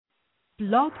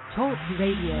Blog Talk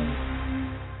Radio.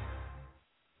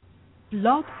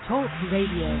 Blog Talk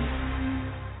Radio.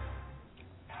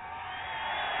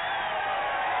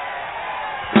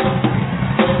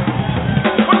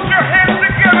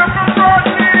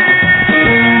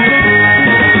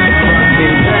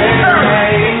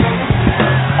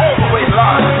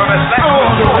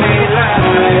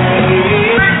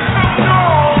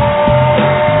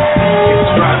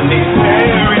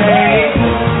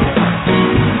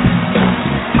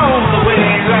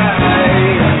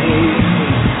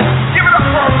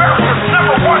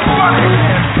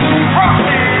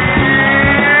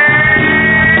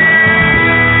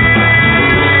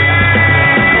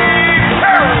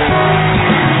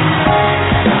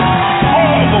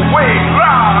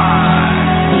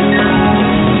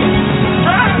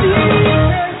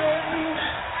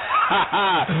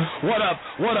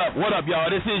 What up, y'all?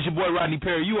 This is your boy Rodney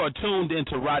Perry. You are tuned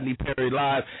into Rodney Perry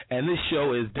Live, and this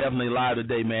show is definitely live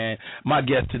today, man. My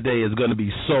guest today is going to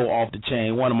be so off the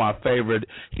chain. One of my favorite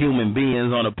human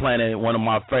beings on the planet. One of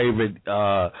my favorite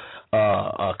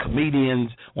comedians.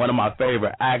 One of my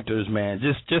favorite actors, man.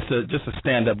 Just a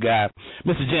stand-up guy.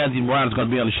 Mr. Janzy Brown is going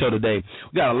to be on the show today.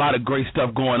 We got a lot of great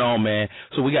stuff going on, man.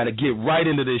 So we got to get right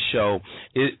into this show.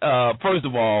 First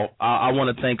of all, I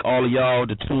want to thank all of y'all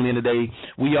to tune in today.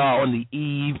 We are on the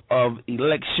eve of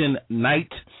election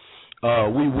night.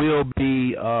 We will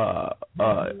be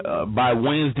by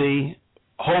Wednesday.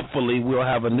 Hopefully, we'll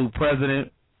have a new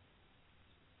president.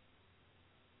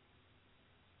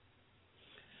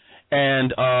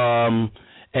 And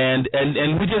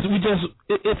we just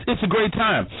it's a great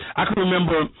time. I can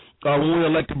remember when we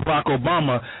elected Barack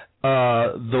Obama.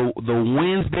 The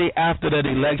Wednesday after that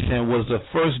election was the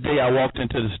first day I walked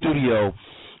into the studio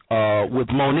with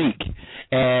Monique,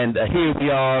 and here we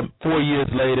are 4 years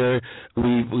later.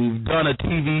 We've done a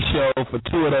TV show for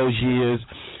 2 of those years,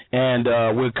 and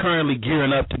we're currently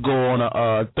gearing up to go on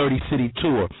a 30-city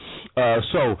tour.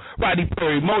 So Rodney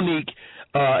Perry, Monique,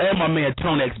 and my man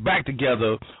Tonex back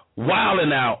together,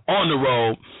 wilding out on the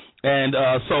road. And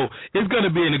so it's going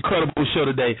to be an incredible show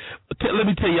today. Let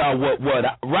me tell y'all what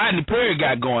Rodney Perry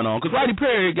got going on, because Rodney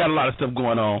Perry got a lot of stuff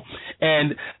going on.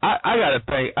 And I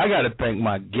gotta thank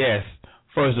my guest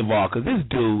first of all, because this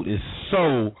dude is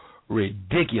so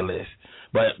ridiculous.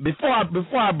 But before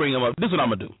I bring him up, this is what I'm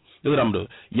gonna do.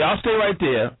 Y'all stay right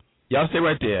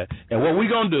there. And what we're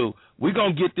gonna do, we're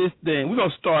gonna get this thing. We're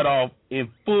gonna start off in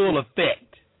full effect.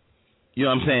 You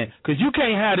know what I'm saying? Because you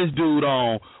can't have this dude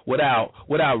on without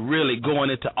really going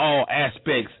into all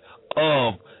aspects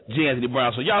of Janzy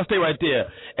Brown. So y'all stay right there.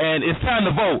 And it's time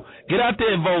to vote. Get out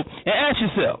there and vote. And ask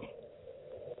yourself,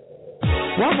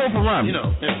 why vote for Romney? You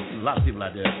know, there's a lot of people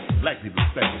out there, black people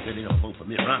especially, say they don't vote for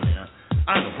Mitt Romney.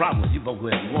 I have no problem with you vote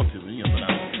whoever you want to, but we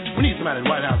need somebody in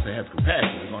the White House that has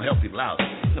compassion, that's going to help people out.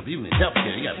 You know, people need health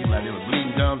care. You got people out there with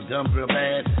bleeding gums real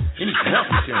bad. They need some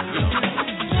health insurance, you know.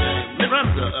 Mitt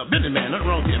Romney's a businessman, nothing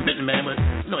wrong with being a businessman, but,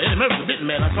 you know, Eddie Murphy's a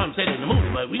businessman. I saw him say that in the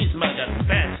movie, but we need somebody that got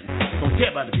compassion, don't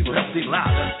care about the people, help people out.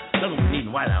 That's what we need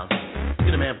in the White House.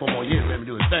 Get a man 4 more years, let him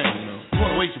do his thing, you know. You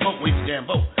want to waste your vote, waste your damn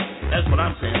vote. That's what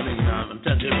I'm saying. I mean, I'm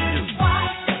telling you,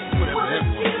 whatever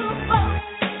you want.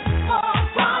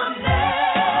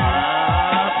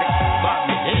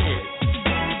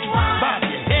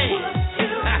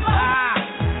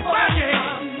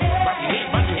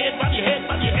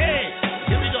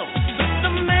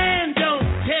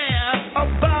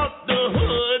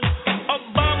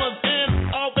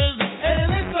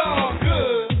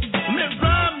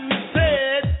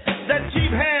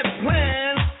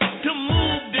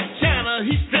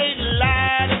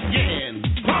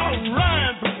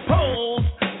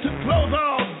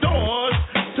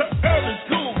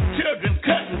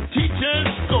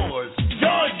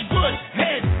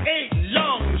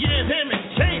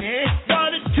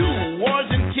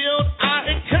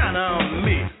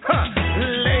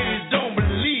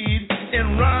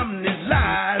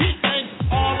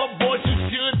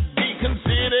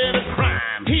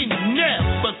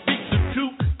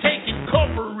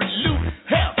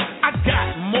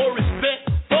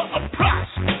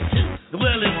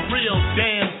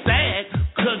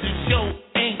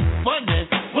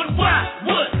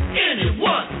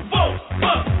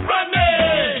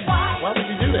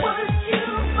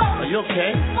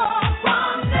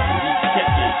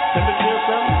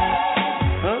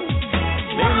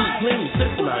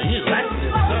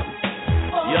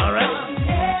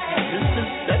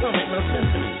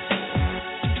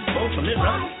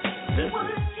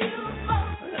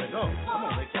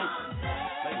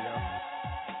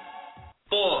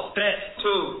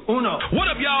 What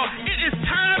up, y'all? It is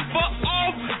time for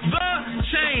Off the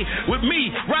Chain. with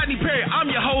me, Rodney Perry. I'm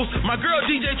your host. My girl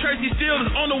DJ Tracy Steele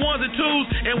is on the ones and twos,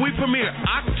 and we premiere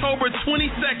October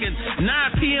 22nd,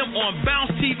 9 p.m. on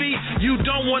Bounce TV. You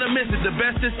don't want to miss it. The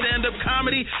best in stand-up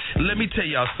comedy. Let me tell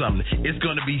y'all something. It's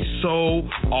going to be so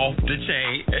off the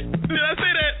chain. Did I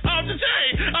say that? Off the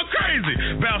chain. I'm crazy.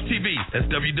 Bounce TV. That's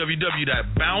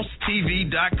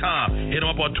www.bouncetv.com. Hit them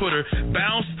up on Twitter.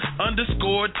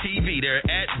 Bounce_TV. They're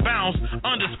at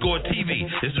Bounce_TV.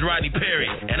 This is Rodney Perry,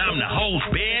 and I'm the host,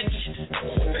 bitch.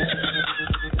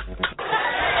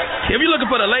 If you're looking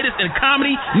for the latest in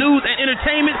comedy, news, and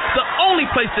entertainment, the only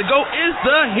place to go is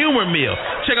the Humor Mill.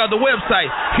 Check out the website,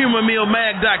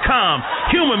 humormillmag.com.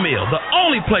 Humor Mill, the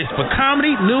only place for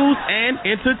comedy, news, and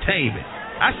entertainment.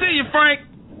 I see you, Frank.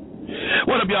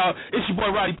 What up, y'all? It's your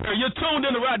boy, Rodney Perry. You're tuned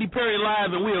in to Rodney Perry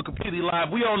Live, and we are completely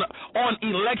live. We on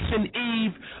election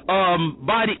eve.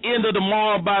 By the end of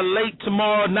tomorrow, by late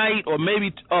tomorrow night, or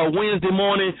maybe Wednesday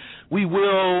morning, we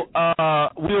will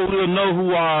we'll know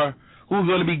who's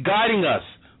going to be guiding us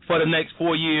for the next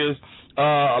 4 years.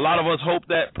 A lot of us hope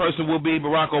that person will be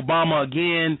Barack Obama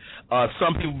again.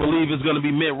 Some people believe it's going to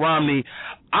be Mitt Romney.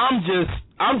 I'm just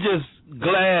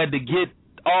glad to get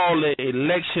all the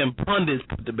election pundits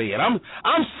put to bed. I'm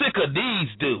sick of these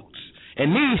dudes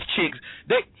and these chicks.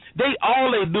 They all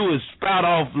they do is spout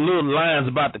off little lines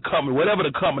about the company, whatever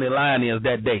the company line is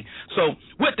that day. So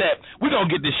with that, we're gonna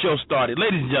get this show started,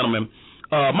 ladies and gentlemen.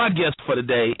 My guest for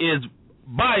today is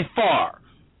by far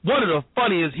one of the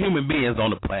funniest human beings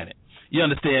on the planet. You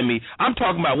understand me? I'm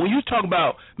talking about when you talk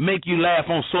about make you laugh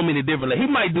on so many different levels. He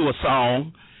might do a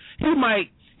song. He might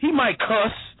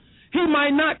cuss. He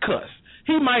might not cuss.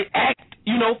 He might act,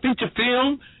 feature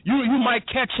film. You might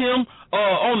catch him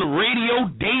on the radio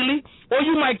daily, or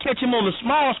you might catch him on the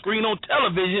small screen on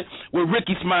television with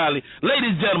Ricky Smiley.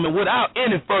 Ladies and gentlemen, without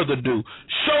any further ado,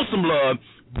 show some love.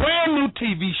 Brand new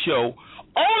TV show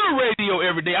on the radio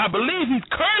every day. I believe he's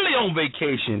currently on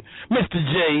vacation. Mr.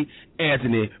 J.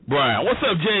 Anthony Brown. What's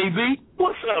up, JB?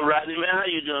 What's up, Rodney, man? How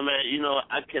you doing, man?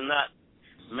 I cannot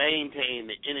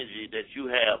maintain the energy that you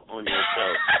have on your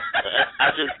show.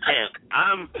 I just can't.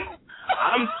 I'm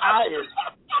tired.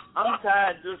 I'm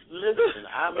tired just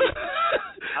listening. I'm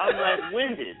like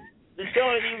winded. The show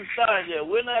ain't even started yet.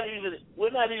 We're not even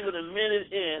a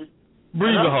minute in.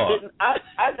 Breathe hard.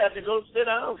 I got to go sit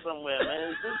down somewhere,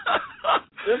 man.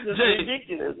 This is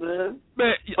ridiculous, man.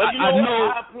 But I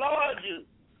know. I applaud you.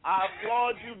 I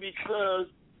applaud you because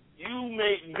you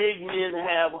make big men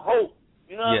have hope.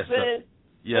 You know what I'm saying?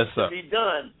 Yes, sir. Be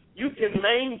done. You can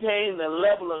maintain the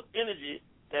level of energy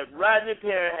that Rodney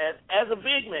Perry has as a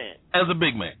big man. As a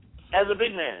big man.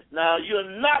 Now,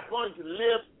 you're not going to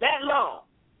live that long.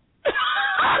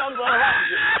 Something's going to happen to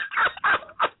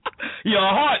you. Your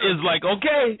heart is like,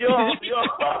 okay. Your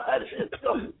heart is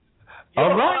going to.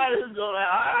 All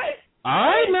right. All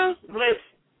right, now. Play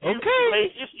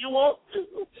if you want to.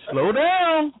 Slow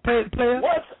down, player.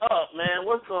 What's up, man?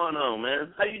 What's going on,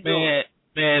 man? How you doing?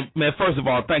 Man, first of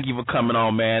all, thank you for coming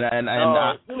on, man. And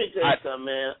let me tell you something,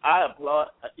 man. I applaud,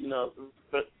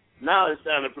 now it's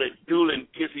time to play duel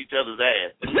and kiss each other's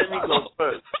ass. But let me go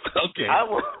first. Okay. I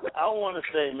want to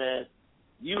say, man,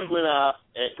 you went out,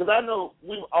 because I know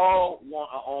we all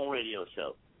want our own radio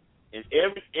show. And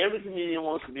every comedian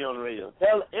wants to be on the radio.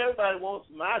 Hell, everybody wants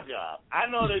my job. I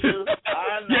know they do.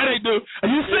 Yeah, they do.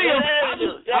 And you see them. I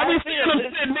just see them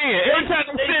sitting there. Every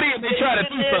time they sit in, they try to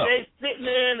do something. They sitting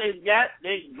there and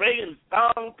they breaking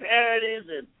song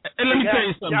parodies and let me tell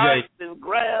you something, Jay. And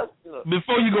graphs,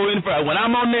 Before you go any further, when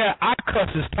I'm on there, I cuss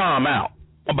his Tom out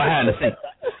behind the scenes.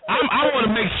 I want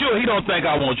to make sure he don't think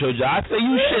I want your job. I say,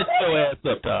 you shut your ass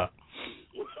up, Tom.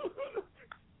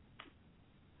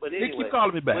 But anyway, keep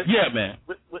calling me back. Man.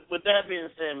 With that being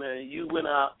said, man, you went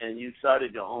out and you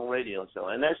started your own radio show,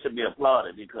 and that should be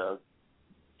applauded because,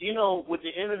 with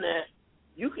the internet,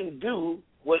 you can do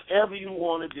whatever you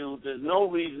want to do. There's no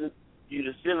reason you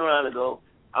to sit around and go,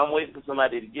 I'm waiting for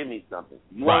somebody to give me something.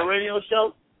 You want a radio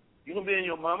show? You can be in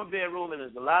your mama bedroom, and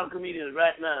there's a lot of comedians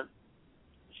right now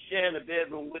sharing the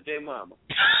bedroom with their mama.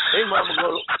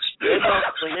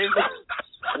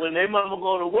 When their mama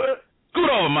go to work. Scoot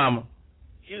over, mama.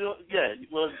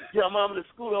 Tell mama to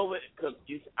scoot over because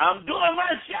I'm doing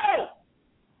my show.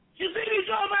 You see me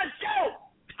doing my show?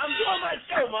 I'm doing my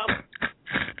show, mama.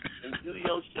 And do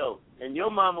your show. And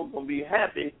your mama going to be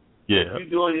happy if you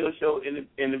doing your show in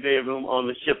the bedroom on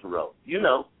the shipper road. It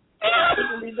can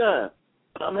be done.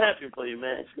 I'm happy for you,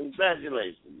 man.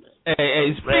 Congratulations, man.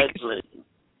 Hey,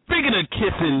 speaking of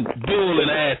kissing, duel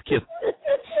and ass kissing.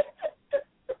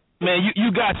 Man,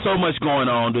 you got so much going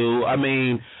on, dude. I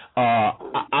mean, I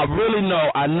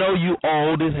know you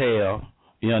old as hell.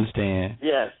 You understand?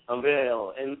 Yes, I'm very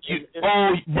old. And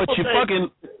Oh, but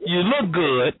you look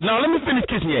good. Now let me finish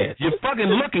kissing your ass. You fucking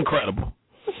look incredible.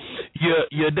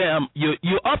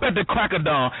 You're up at the crack of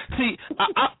dawn. See,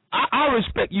 I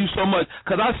respect you so much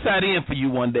because I sat in for you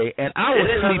one day and I was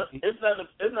sleeping. It's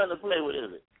nothing to play with,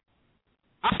 is it?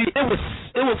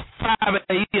 It was 5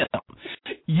 a.m.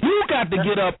 You got to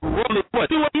get up really what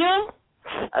 2 a.m.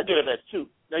 I get up at 2.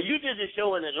 Now you did the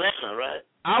show in Atlanta, right?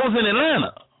 I was in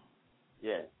Atlanta.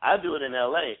 Yeah, I do it in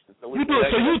L.A. So you do it.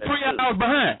 So you 3 hours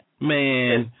behind,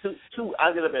 man. Two.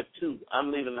 I get up at 2.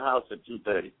 I'm leaving the house at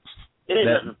 2:30. It ain't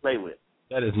nothing to play with.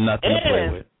 That is nothing to play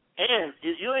with. And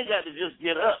you ain't got to just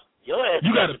get up. Your ass.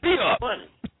 You got to be up. Funny.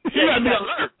 You got to be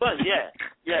alert. Fun. Yeah.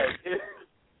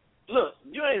 Look,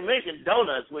 you ain't making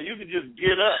donuts where you can just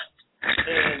get up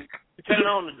and turn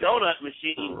on the donut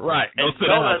machine. Right. And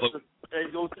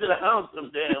go sit down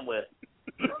some damn way.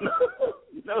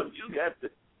 No, you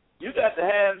got to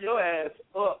have your ass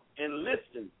up and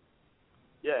listen.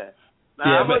 Yeah.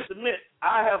 Now, I must admit,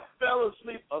 I have fell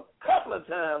asleep a couple of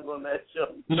times on that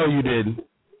show. No, you didn't.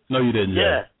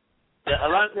 Yeah. A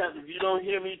lot of times, if you don't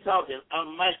hear me talking, I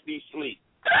might be asleep.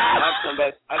 I'll come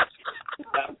back.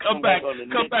 Come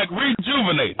back,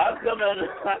 rejuvenate. I'll come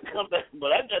back,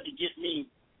 but I got to get me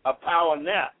a power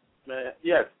nap, man.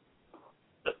 Yes.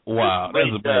 Wow,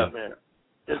 that's a bad. Man.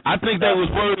 I think they was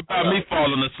worried about me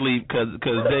falling asleep because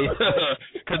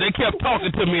they kept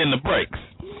talking to me in the breaks.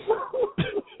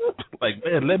 Like,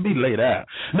 man, let me lay down.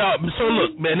 No, so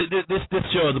look, man, this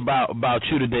show is about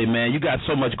you today, man. You got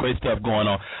so much great stuff going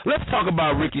on. Let's talk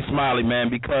about Rickey Smiley,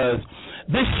 man, because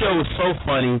this show is so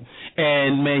funny,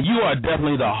 and man, you are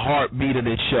definitely the heartbeat of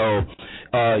this show.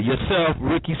 Yourself,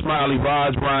 Rickey Smiley,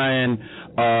 Roz Bryan,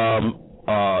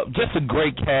 just a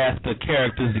great cast of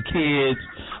characters, the kids,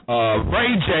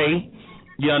 Ray J,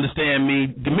 you understand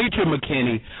me, Demetria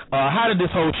McKinney. How did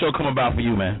this whole show come about for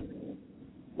you, man?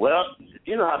 Well,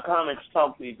 you know how comics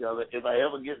talk to each other. If I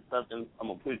ever get something, I'm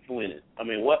going to put you in it. I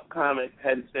mean, what comic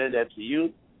hadn't said that to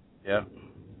you? Yeah.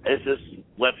 It's just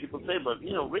what people say. But,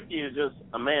 you know, Rickey is just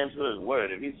a man to his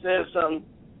word. If he says something,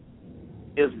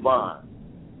 it's bond.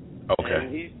 Okay.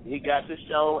 And he got the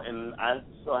show, and I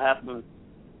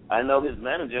know his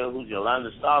manager, who's Yolanda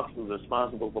Starks, who's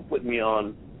responsible for putting me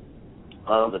on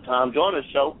the Tom Joyner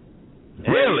show.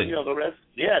 Really? And, you know, the rest,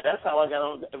 that's how I got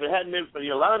on. If it hadn't been for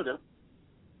Yolanda,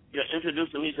 you're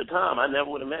introducing me to Tom, I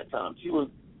never would have met Tom. She was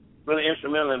really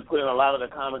instrumental in putting a lot of the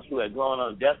comics who had gone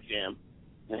on Def Jam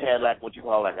and had like what you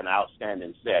call like an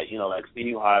outstanding set, you know, like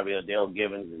Steve Harvey or Dale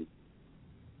Givens and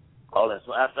all that.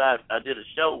 So after I did a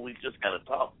show, we just kind of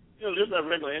talked. You know, just a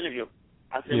regular interview.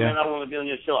 I said, man, I want to be on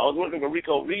your show. I was working for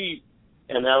Rico Reed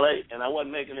in L.A., and I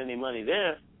wasn't making any money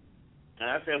there. And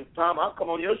I said, Tom, I'll come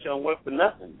on your show and work for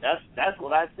nothing. That's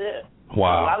what I said.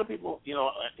 Wow. A lot of people, you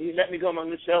know, he let me come on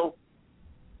the show.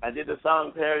 I did the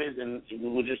song parodies, and we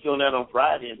were just doing that on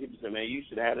Friday, and people said, man, you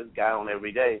should have this guy on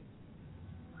every day.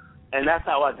 And that's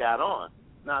how I got on.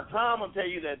 Now, Tom will tell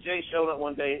you that Jay showed up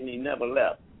one day and he never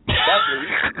left. That's what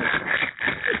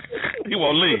he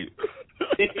won't leave.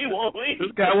 He won't leave.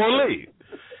 This guy won't leave.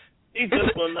 He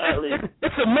just will not leave.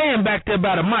 It's a man back there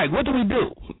by the mic. What do we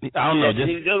do? I don't know.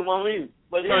 He just won't leave.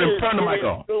 But turn the mic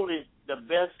on. It's truly the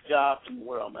best job in the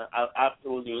world, man. I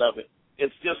absolutely love it.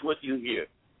 It's just what you hear.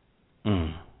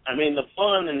 I mean, the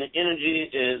fun and the energy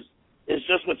is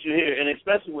just what you hear, and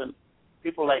especially when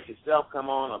people like yourself come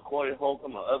on, or Corey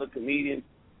Holcomb, or other comedians.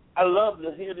 I love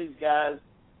to hear these guys,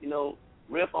 you know,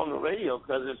 riff on the radio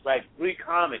because it's like 3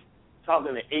 comics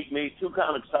talking to 8 million, 2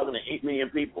 comics talking to 8 million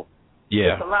people.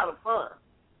 Yeah, it's a lot of fun,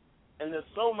 and there's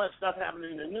so much stuff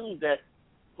happening in the news that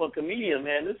for a comedian,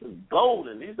 man, this is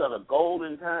golden. These are the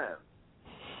golden times.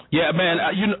 Yeah, man,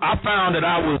 I found that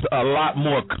I was a lot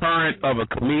more current of a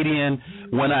comedian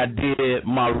when I did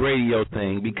my radio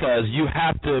thing because you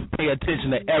have to pay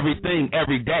attention to everything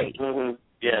every day. Mm-hmm.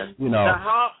 Yeah. You know. Now,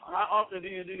 how often do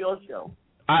you do your show?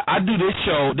 I do this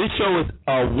show. This show is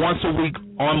once a week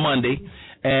on Monday,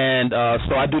 and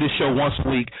so I do this show once a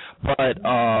week. But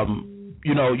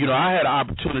you know, I had an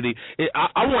opportunity.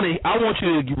 I want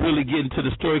you to really get into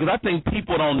the story because I think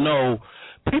people don't know.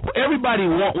 Everybody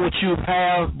want what you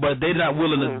have, but they're not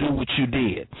willing to do what you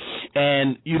did.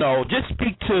 And, you know, just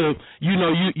speak to, you know,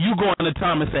 you going to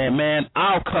Tom and saying, man,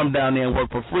 I'll come down there and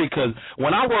work for free. Because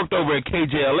when I worked over at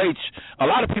KJLH, a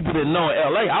lot of people didn't know in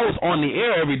L.A. I was on the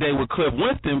air every day with Cliff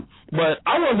Winston, but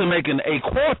I wasn't making a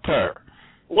quarter.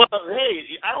 Well,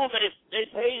 hey, I don't think they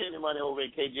paid any money over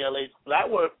at KJLH. But I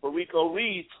worked for Rico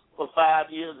Reed for 5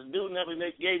 years. The dude never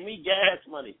gave me gas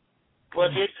money.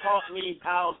 But it taught me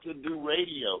how to do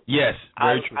radio. Yes,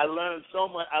 very true. I learned so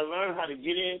much. I learned how to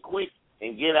get in quick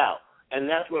and get out. And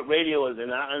that's what radio is.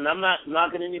 And I'm not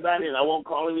knocking anybody, and I won't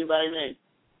call anybody's name.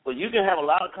 But you can have a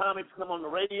lot of comics come on the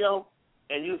radio,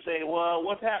 and you say, well,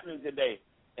 what's happening today?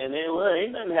 And then, well,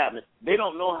 ain't nothing happening. They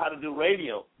don't know how to do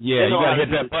radio. Yeah, you got to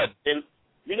hit that button.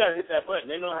 You got to hit that button.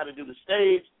 They know how to do the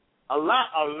stage. A lot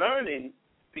are learning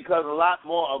because a lot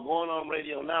more are going on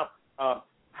radio now,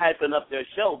 hyping up their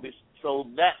show. So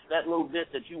that little bit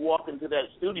that you walk into that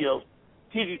studio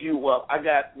teaches you, well, I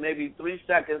got maybe 3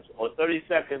 seconds or 30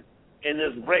 seconds in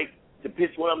this break to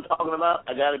pitch what I'm talking about.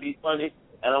 I got to be funny,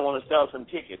 and I want to sell some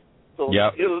tickets. So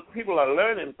people are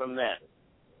learning from that.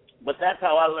 But that's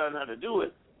how I learned how to do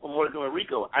it from working with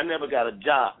Rico. I never got a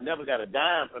job, never got a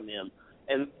dime from him.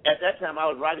 And at that time, I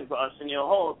was writing for Arsenio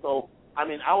Hall. So, I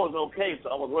mean, I was okay. So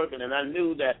I was working, and I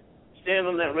knew that staying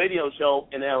on that radio show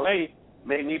in L.A.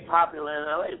 made me popular in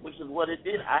L.A., which is what it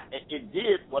did. It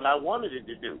did what I wanted it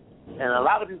to do. And a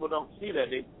lot of people don't see that.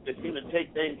 They seem to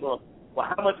take things for, well,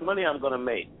 how much money I'm going to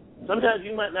make. Sometimes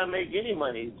you might not make any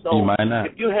money. So you might not.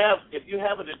 If you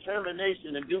have a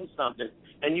determination to do something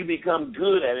and you become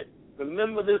good at it,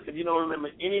 remember this if you don't remember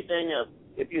anything else.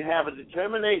 If you have a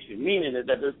determination, meaning that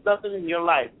there's something in your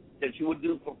life that you would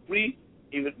do for free,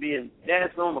 even being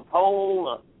dancing on the pole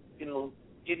or,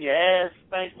 getting your ass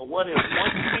spanked or whatever.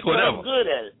 Once you become good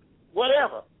at it,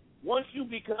 whatever. Once you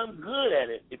become good at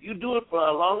it, if you do it for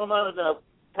a long amount of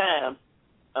time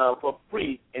for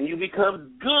free and you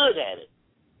become good at it,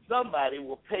 somebody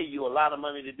will pay you a lot of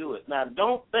money to do it. Now,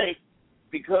 don't think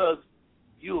because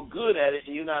you're good at it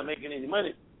and you're not making any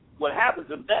money, what happens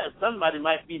is that somebody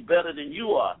might be better than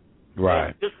you are. Right.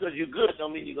 And just because you're good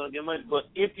don't mean you're going to get money. But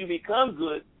if you become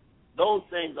good, those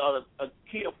things are a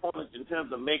key opponents in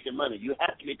terms of making money. You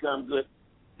have to become good.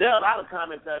 There are a lot of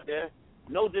comments out there,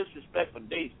 no disrespect for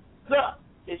Dave. Sir,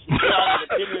 they should get out of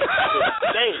the business of the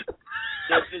stage.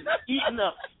 That's just eating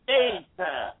up stage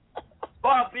time.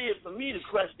 Far be it for me to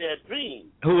crush their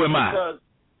dreams. Who am I? Because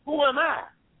who am I?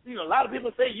 A lot of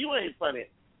people say you ain't funny.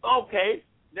 Okay,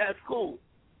 that's cool.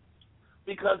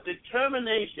 Because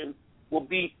determination will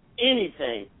be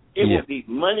anything. It will be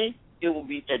money. It will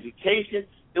be education.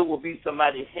 It will be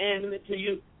somebody handing it to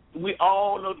you. We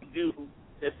all know the dude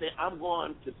that said, I'm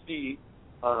going to see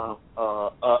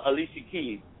Alicia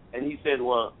Keys. And he said,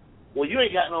 well, you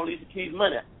ain't got no Alicia Keys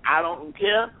money. I don't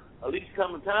care. Alicia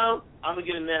come to town, I'm going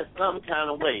to get in there some kind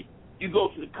of way. You go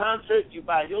to the concert, you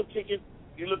buy your ticket,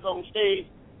 you look on stage,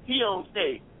 he on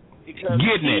stage. Because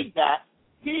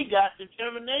he got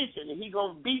determination, and he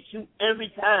going to beat you every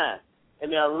time.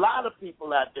 And there are a lot of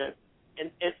people out there.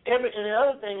 And the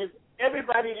other thing is,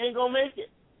 everybody ain't going to make it.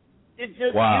 It's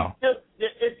just,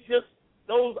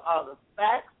 those are the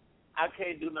facts. I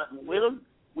can't do nothing with them.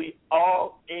 We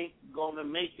all ain't going to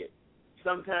make it.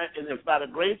 Sometimes, and it's by the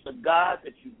grace of God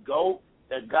that you go,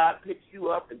 that God picks you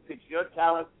up and picks your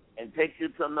talent and takes you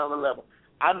to another level.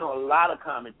 I know a lot of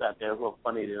comics out there who are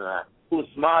funnier than I am, who are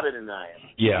smarter than I am,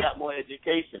 who got more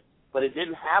education, but it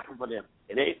didn't happen for them.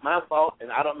 It ain't my fault,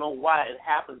 and I don't know why it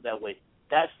happens that way.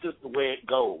 That's just the way it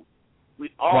goes.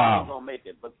 We all ain't going to make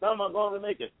it, but some are going to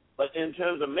make it. But in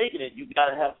terms of making it, you got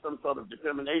to have some sort of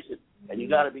determination, and you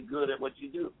got to be good at what you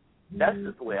do. That's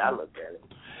just the way I look at it.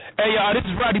 Hey, y'all, this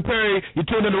is Rodney Perry. You're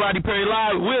tuned in to Rodney Perry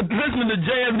Live. We're listening to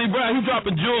J. Anthony Brown. He's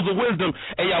dropping jewels of wisdom.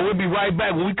 Hey, y'all, we'll be right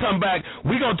back. When we come back,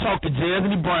 we're going to talk to J.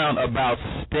 Anthony Brown about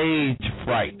stage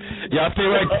fright. Y'all stay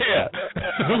right there.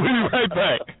 We'll be right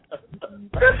back.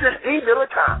 This is D.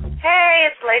 Militante. Hey,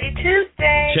 it's Lady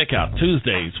Tuesday. Check out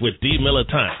Tuesdays with D.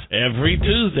 Militante every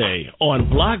Tuesday on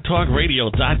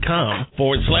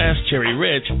blogtalkradio.com/Cherry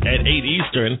Rich at 8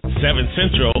 Eastern, 7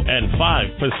 Central, and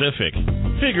 5 Pacific.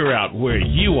 Figure out where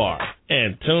you are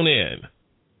and tune in.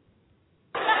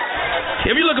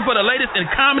 If you're looking for the latest in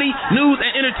comedy, news, and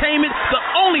entertainment, the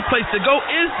only place to go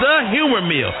is the Humor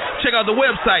Mill. Check out the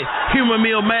website,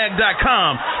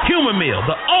 humormillmag.com. Humor Mill,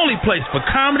 the only place for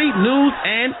comedy, news,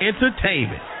 and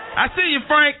entertainment. I see you,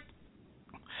 Frank.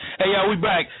 Hey, y'all, we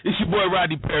back. It's your boy,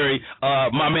 Rodney Perry.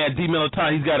 My man, D.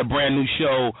 Militante, he's got a brand new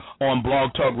show on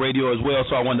Blog Talk Radio as well,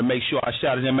 so I wanted to make sure I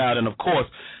shouted him out. And, of course,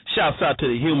 shouts out to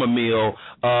the Humor Mill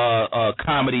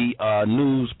comedy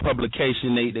news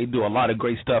publication. They do a lot of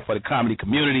great stuff for the comedy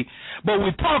community. But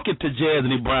we're talking to J.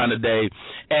 Anthony Brown today.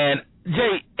 And,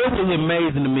 Jay, it was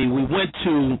amazing to me. We went,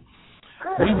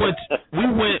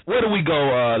 where did we go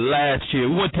last year?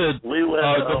 We went to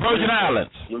the Virgin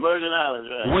Islands. The Virgin Islands,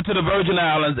 right. We went to the Virgin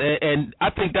Islands, and I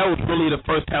think that was really the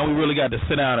first time we really got to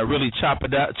sit down and really chop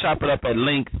it up at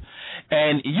length.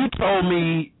 And you told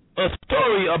me a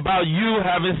story about you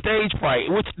having stage fright,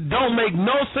 which don't make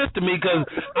no sense to me because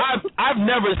I've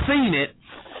never seen it,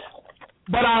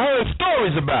 but I heard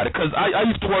stories about it because I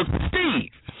used to work with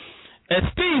Steve. And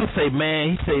Steve would say,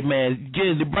 man,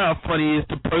 Jenny Brown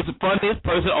funniest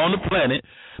person on the planet,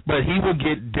 but he would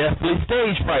get deathly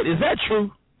stage fright. Is that true?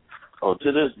 Oh,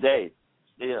 to this day,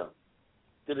 still.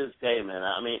 To this day, man.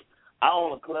 I mean, I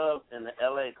own a club in the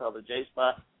L.A. called the J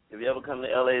Spot. If you ever come to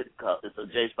L.A., it's a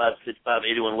J Spot,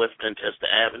 6581 West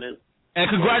Manchester Avenue. And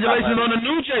congratulations on the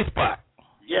new J Spot.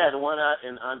 Yeah, the one out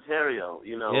in Ontario,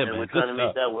 you know, yeah, and man, we're trying to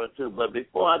make that work too. But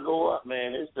before I go up,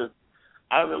 man, it's just,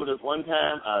 I remember this one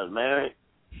time I was married.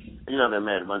 You know, I've been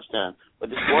married a bunch of times, but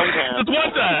this one time.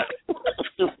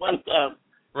 This one time.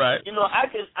 Right. You know, I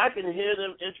can hear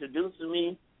them introducing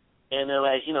me, and they're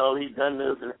like, you know, he's done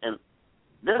this, and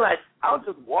they're like, I'll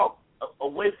just walk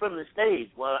away from the stage.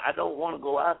 Well, I don't want to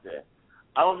go out there.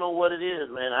 I don't know what it is,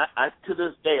 man. I to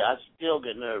this day, I still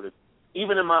get nervous,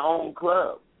 even in my own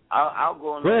club. I'll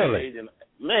go on the stage and,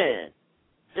 man,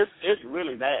 it's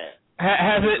really bad.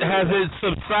 Has it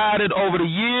subsided over the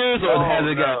years, or has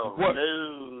it got? What?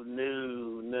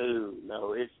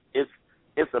 No.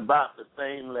 It's about the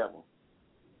same level.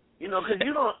 You know, because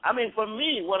you don't. I mean, for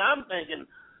me, what I'm thinking,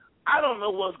 I don't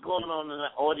know what's going on in the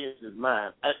audience's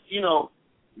mind. You know,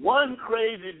 one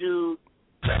crazy dude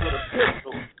with a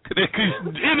pistol.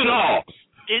 In it all.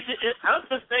 I'm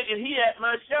just thinking he at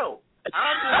my show.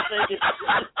 I'm just thinking.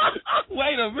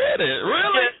 Wait a minute,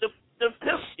 really? The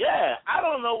pistol, yeah. I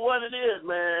don't know what it is,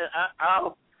 man.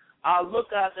 I'll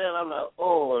look out there and I'm like,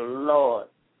 oh Lord,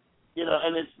 you know,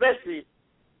 and especially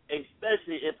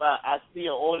if I see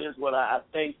an audience where I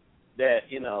think that,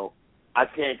 you know, I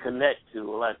can't connect to,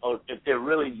 like, or if they're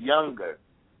really younger,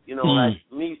 you know, like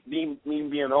me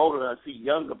being older, I see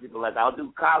younger people, like I'll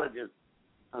do colleges.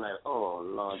 I'm like, oh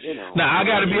Lord, you know. Now I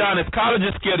got to be honest,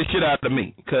 colleges scare the shit out of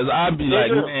me, because I'd be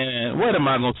like, man, what am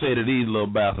I gonna say to these little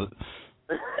bastards?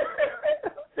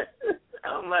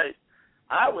 I'm like,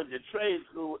 I went to trade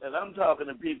school, and I'm talking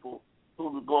to people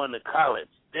who were going to college.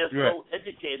 They're so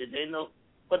educated, they know,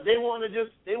 but they want to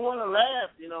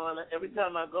laugh, you know. And every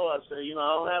time I go, I say, you know,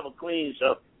 I don't have a clean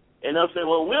show, and they'll say,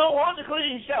 well, we don't want a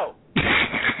clean show.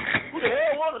 Who the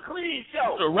hell want a clean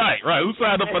show? Right. Who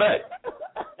signed up for that?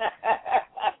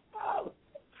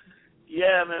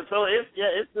 Yeah, man. So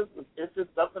it's just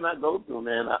something I go through,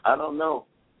 man. I don't know.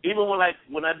 Even when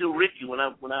I do Ricky, when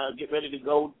I get ready to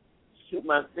go shoot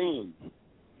my scene,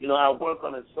 you know, I work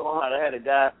on it so hard. I had a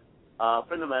guy, a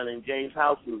friend of mine named James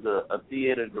House, who's a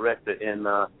theater director in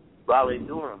Raleigh,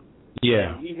 Durham.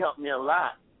 Yeah. And he helped me a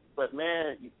lot. But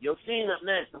man, your scene up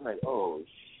next, I'm like, oh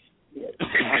shit.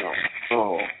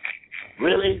 Oh,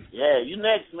 really? Yeah, you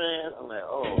next, man. I'm like,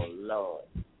 oh Lord.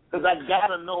 Because I just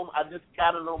gotta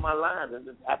know my lines. I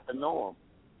just have to know them.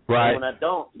 Right. And when I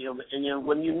don't, you know, and you know,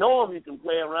 when you know them, you can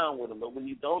play around with them. But when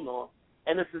you don't know them,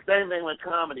 and it's the same thing with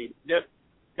comedy.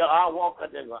 I'll walk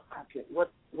out there and go,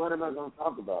 what am I going to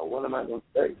talk about? What am I going to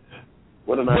say?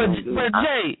 What am I going to do?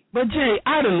 But Jay,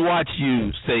 I didn't watch you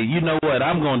say, you know what,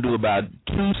 I'm going to do about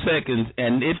 2 seconds,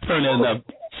 and it turned into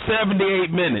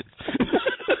 78 minutes.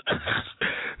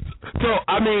 So,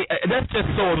 I mean, that's just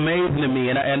so amazing to me,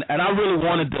 and I really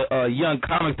wanted the young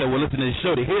comics that were listening to the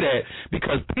show to hear that,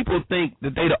 because people think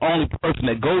that they're the only person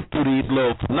that goes through these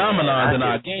little phenomenons in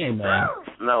our game, man.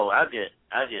 No, I get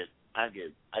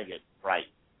fright.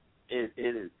 It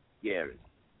is scary.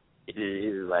 It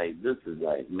is like, this is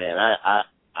like, man,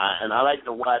 I like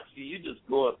to watch you. You just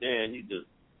go up there and you just,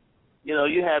 you know,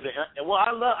 you have it. Well,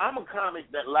 I'm a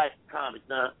comic that likes comics.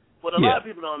 Now, what a lot of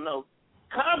people don't know,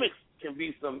 comics can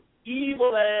be some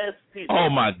evil ass people. Oh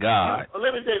my God!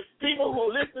 Let me tell you, people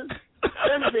who listen.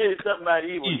 Let me tell you something about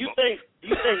evil. You think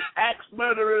axe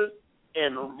murderers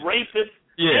and rapists?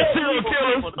 Yeah, serial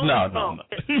killers. No.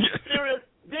 Serious.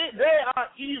 They are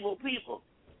evil people.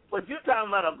 But you're talking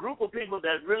about a group of people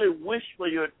that really wish for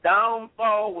your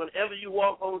downfall whenever you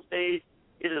walk on stage.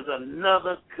 It is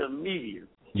another comedian.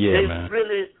 Yeah, man.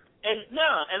 Really, and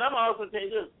I'm also telling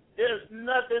you this: there's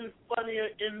nothing funnier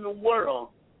in the world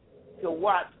to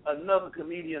watch another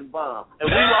comedian bomb. And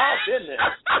we've all been there.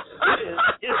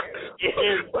 It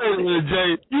is. Wait a minute, Jay.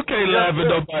 You can't laugh at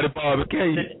nobody bombing,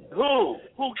 can you?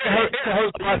 Who can't? It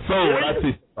hurts my soul when I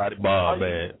see somebody bomb, man.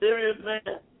 Are you serious,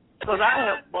 man? Because I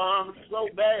have bombed so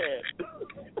bad.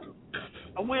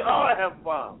 And we all have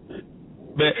bombed.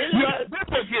 Man, this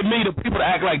will get me to people to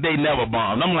act like they never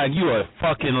bombed. I'm like, you are a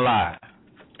fucking lie.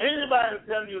 Anybody who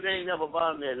tells you they ain't never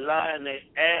bombed, they're lying their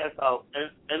ass off.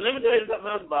 And let me tell you something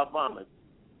else about bombing.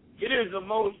 It is the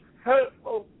most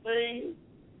hurtful thing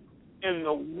in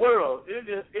the world. It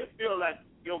feels like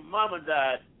your mama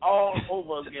died all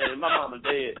over again and my mama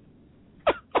dead.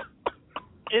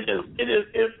 It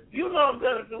is, you know what I'm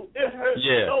going to do. It hurts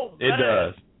so bad. Yeah, it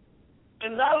does.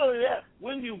 And not only that,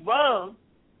 when you bomb,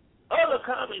 other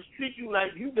comics treat you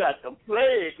like you got the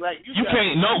plague. Like you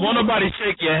can't. Won't nobody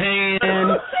shake your hand.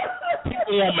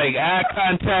 People won't make eye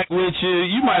contact with you.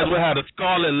 You might as well have a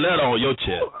scarlet letter on your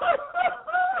chest.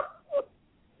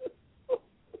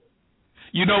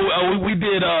 You know, we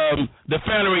did the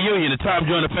family reunion, the Tom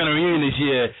Joyner family reunion this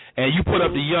year, and you put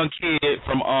up the young kid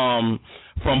from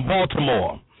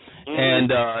Baltimore, and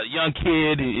young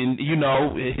kid, and you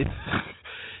know, he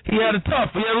had a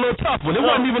little tough one. It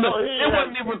wasn't even.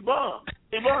 He bombed.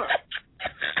 He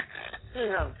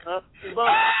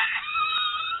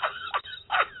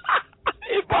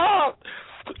bombed.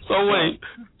 So wait,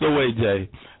 Jay.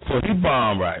 So he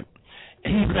bombed, right?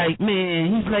 He's like,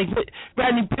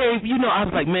 Rodney Perry, you know, I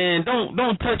was like, man,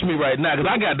 don't touch me right now, because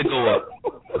I got to go up.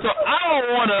 So I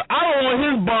don't want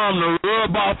his bomb to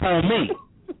rub off on me.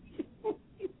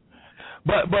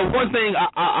 But one thing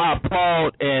I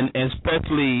applaud, and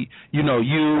especially, you know,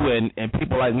 you and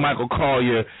people like Michael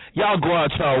Collier, y'all go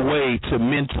out your way to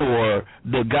mentor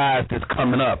the guys that's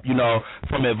coming up, you know,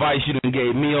 from advice you done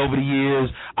gave me over the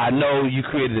years. I know you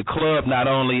created a club not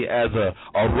only as a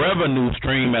revenue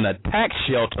stream and a tax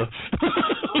shelter,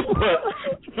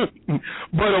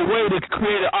 but a way to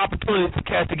create an opportunity for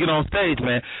cats to get on stage,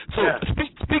 man. So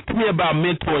speak to me about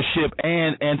mentorship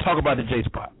and talk about the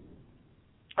J-Spot.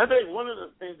 I think one of the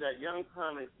things that young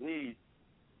comics need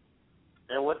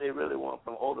and what they really want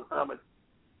from older comics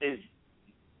is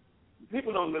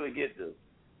people don't really get this.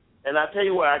 And I'll tell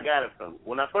you where I got it from.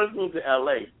 When I first moved to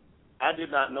L.A., I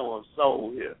did not know a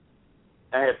soul here.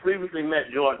 I had previously met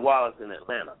George Wallace in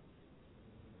Atlanta.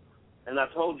 And I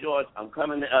told George, I'm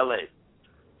coming to L.A.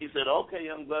 He said, okay,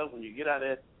 young blood, when you get out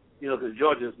there, you know, because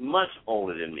George is much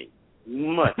older than me.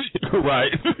 Much.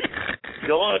 Right.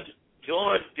 George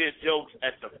did jokes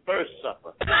at the first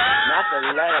supper, not the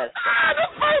last supper. The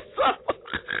first supper.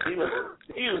 He was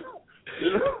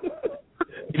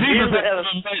Jesus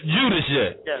hadn't met Judas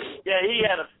yet. Yeah, he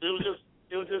had it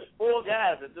was just 4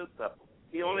 guys at this supper.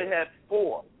 He only had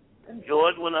 4. And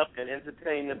George went up and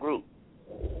entertained the group.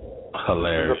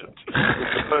 Hilarious.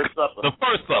 The first supper. The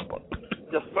first supper.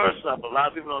 The first supper. A lot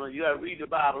of people don't know. You gotta read the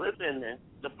Bible. It's in there.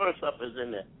 The first supper is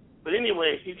in there. But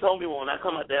anyway, he told me when I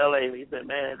come out to L.A., he said,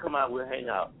 man, come out, we'll hang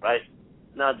out, right?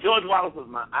 Now, George Wallace was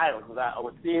my idol because I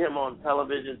would see him on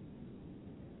television.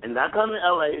 And I come to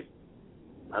L.A.,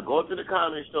 I go up to the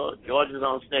comedy store, George is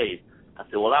on stage. I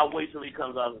said, well, I'll wait till he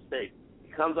comes off the stage.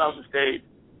 He comes off the stage,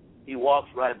 he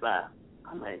walks right by.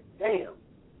 I'm like, damn.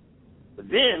 But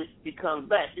then he comes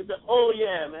back. He said, oh,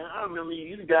 yeah, man, I remember you.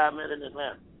 You the guy I met in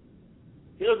Atlanta.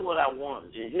 Here's what I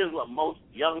wanted, and here's what most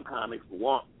young comics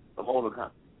want from older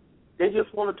comics. They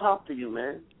just want to talk to you,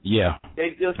 man. Yeah. They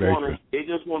just want to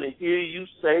hear you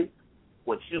say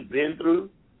what you've been through,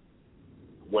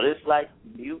 what it's like.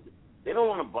 They don't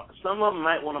want to. Some of them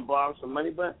might want to borrow some money,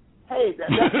 but hey,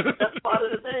 that's part of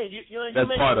the thing. You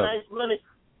make nice money.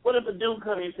 What if a dude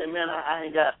comes and say, man, I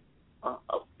ain't got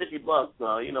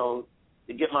 $50, you know,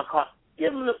 to get my car?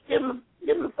 Give him the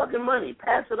fucking money.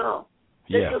 Pass it on.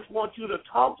 They just want you to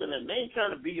talk to them. They ain't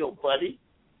trying to be your buddy.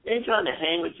 They ain't trying to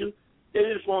hang with you. They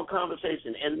just want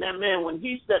conversation. And that man, when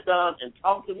he sat down and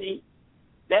talked to me,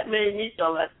 that made me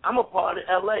feel like I'm a part of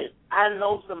L.A. I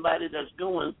know somebody that's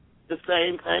doing the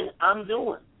same thing I'm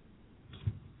doing.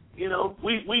 You know,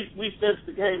 we since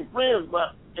became friends,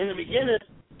 but in the beginning,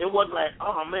 it wasn't like,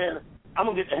 oh, man, I'm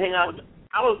going to get to hang out with them.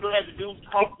 I was glad the dude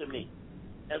talk to me.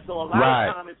 And so a lot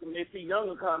of comics, when they see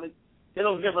younger comics, they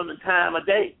don't give them the time of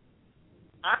day.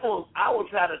 I will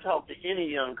try to talk to any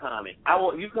young comic.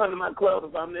 You come to my club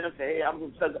if I'm there and say, hey,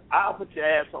 I'll put your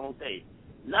ass on stage.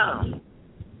 Now,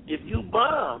 if you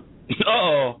bomb, if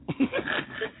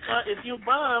you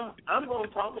bomb, I'm going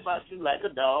to talk about you like a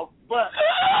dog. But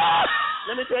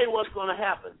let me tell you what's going to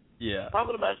happen. Yeah.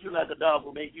 Talking about you like a dog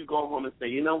will make you go home and say,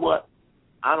 you know what?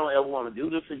 I don't ever want to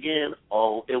do this again.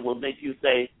 Or it will make you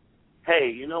say, hey,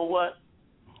 you know what?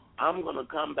 I'm going to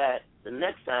come back the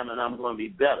next time and I'm going to be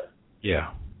better.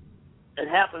 Yeah. It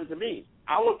happened to me.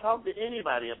 I will talk to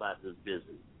anybody about this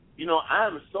business. You know,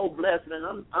 I'm so blessed,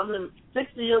 man. I'm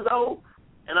 60 years old,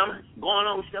 and I'm going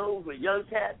on shows with young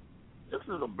cats. This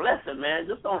is a blessing, man.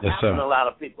 This don't happen to a lot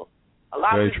of people. A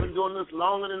lot of people are doing this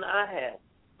longer than I have,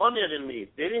 funnier than me.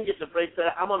 They didn't get the break.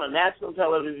 I'm on a national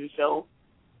television show.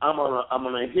 I'm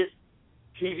on a hit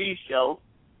TV show.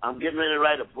 I'm getting ready to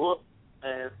write a book,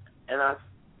 and I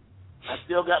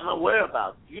still got my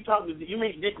whereabouts. You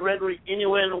meet Dick Gregory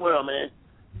anywhere in the world, man.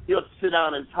 He'll sit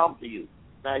down and talk to you.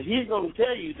 Now, he's going to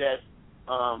tell you that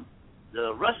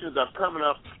the Russians are coming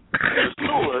up the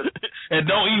sewers. And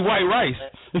don't eat white rice.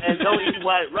 And don't eat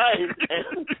white rice.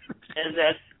 And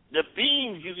that The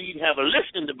beans you eat have a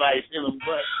listening device in them,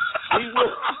 but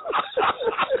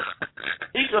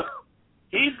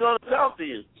he's gonna talk to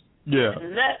you. Yeah.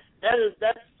 And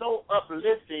that's so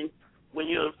uplifting when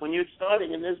you're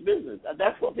starting in this business.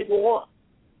 That's what people want.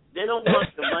 They don't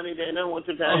want the money. They don't want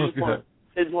the time.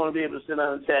 They just want to be able to sit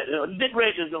down and chat. You know, Dick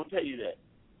Rangers don't tell you that.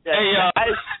 Hey,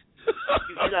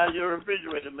 you get out of your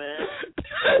refrigerator, man.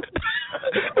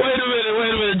 Wait a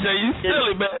minute, Jay. You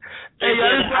silly, man. Hey,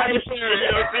 this Rodney Perry.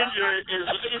 Your refrigerator is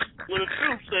with a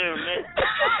truth serum, man.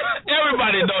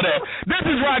 Everybody know that. This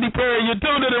is Rodney Perry. You're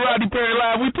tuned in to Rodney Perry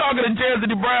Live. We're talking to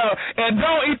Anthony Brown. And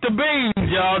don't eat the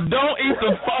beans, y'all. Don't eat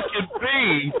the fucking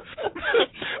beans.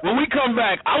 When we come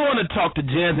back, I want to talk to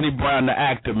Anthony Brown, the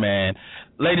actor, man.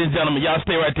 Ladies and gentlemen, y'all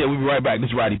stay right there. We'll be right back. This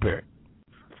is Rodney Perry.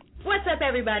 What's up,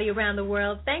 everybody around the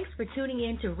world? Thanks for tuning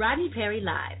in to Rodney Perry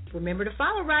Live. Remember to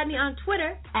follow Rodney on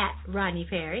Twitter @Rodney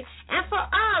Perry. And for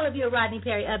all of your Rodney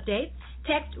Perry updates,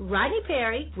 text Rodney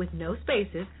Perry with no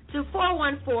spaces to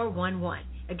 41411.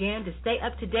 Again, to stay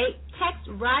up to date, text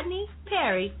Rodney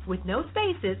Perry with no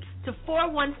spaces to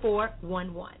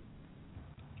 41411.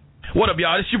 What up,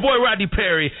 y'all? It's your boy Rodney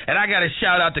Perry, and I got to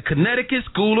shout out to Connecticut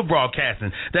School of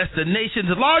Broadcasting. That's the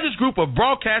nation's largest group of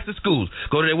broadcasting schools.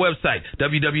 Go to their website,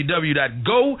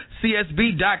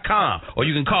 www.gocsb.com, or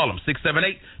you can call them,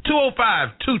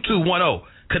 678-205-2210.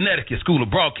 Connecticut School of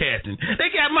Broadcasting. They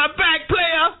got my back,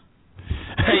 player.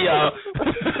 Hey, y'all.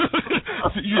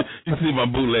 you see my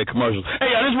bootleg commercials.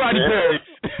 Hey, y'all, this is Rodney Perry.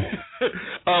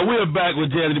 We're back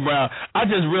with Anthony Brown. I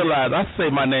just realized I say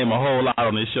my name a whole lot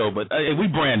on this show, but we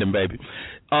branding, baby.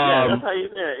 That's how you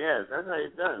do it. Yes, that's how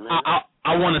you done, man.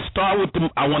 I want to start with the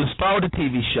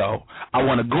TV show. I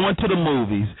want to go into the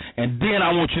movies, and then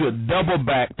I want you to double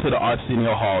back to the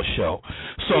Arsenio Hall show.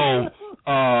 So,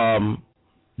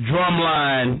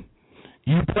 Drumline,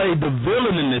 you played the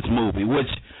villain in this movie, which,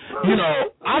 you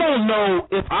know, I don't know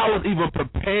if I was even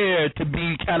prepared to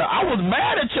be I was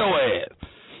mad at your ass.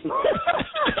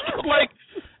 Like,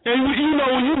 and you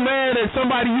know, when you mad at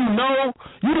somebody you know,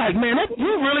 you like, man,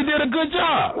 you really did a good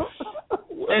job.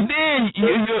 And then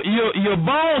you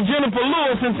bone Jennifer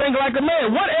Lewis and think like a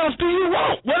man. What else do you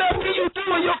want? What else do you do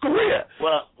in your career?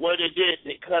 Well, what they did,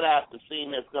 they cut out the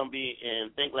scene that's going to be in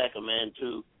Think Like a Man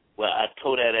 2, where I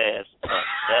tore that ass up.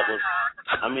 That was,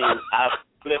 I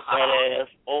flipped that ass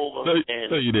over,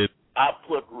 and you did. I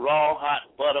put raw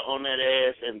hot butter on that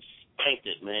ass and spanked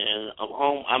it, man. I'm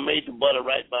home. I made the butter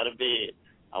right by the bed.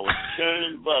 I was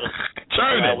churning butter.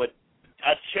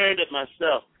 I churned it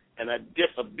myself, and I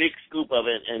dipped a big scoop of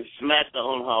it and smacked her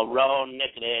on her raw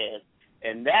naked ass.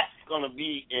 And that's going to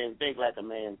be in Think Like a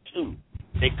Man 2.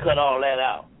 They cut all that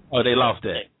out. Oh, they lost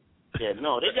that. Yeah,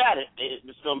 no, they got it.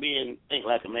 It's going to be in Think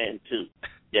Like a Man 2.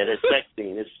 Yeah, that sex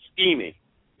scene. It's steamy.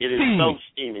 It is so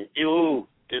steamy. Ooh,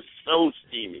 it's so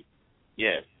steamy.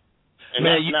 Yes. And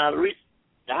man,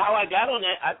 how I got on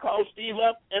that, I called Steve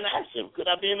up and asked him,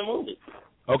 could I be in the movie?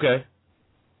 Okay.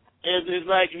 It's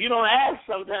like, if you don't ask,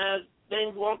 sometimes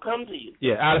things won't come to you.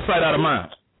 Yeah, out of sight, out of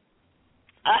mind.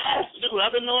 I asked the dude.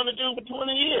 I've been knowing the dude for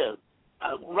 20 years.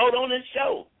 I wrote on his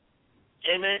show.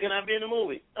 Hey, man, can I be in the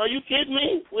movie? Are you kidding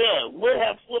me? We'll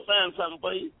find something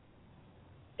for you.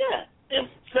 Yeah, it's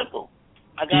simple.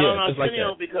 I got on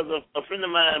Arsenio because of a friend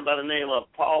of mine by the name of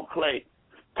Paul Clay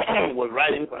was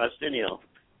writing for Arsenio.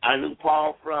 I knew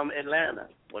Paul from Atlanta.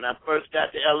 When I first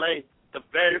got to L.A., the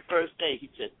very first day, he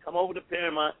said, come over to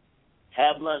Paramount,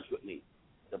 have lunch with me.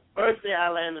 The first day I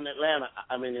land in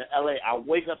in L.A., I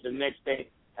wake up the next day,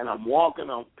 and I'm walking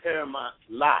on Paramount's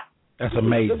lot. That's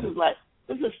amazing.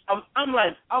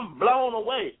 I'm blown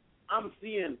away. I'm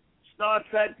seeing Star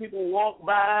Trek people walk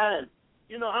by, and,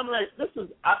 you know, I'm like,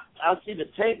 I see the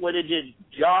tape where they did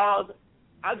Jaws.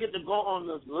 I get to go on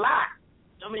this lot.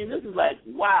 I mean, this is like,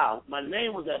 wow. My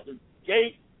name was at the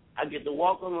gate. I get to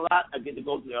walk on the lot. I get to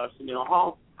go to the Arsenio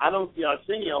Hall. I don't see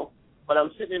Arsenio, but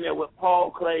I'm sitting in there with Paul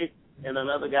Clay and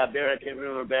another guy, Barry. I can't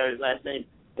remember Barry's last name.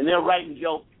 And they're writing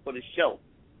jokes for the show.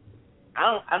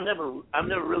 I've never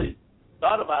really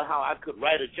thought about how I could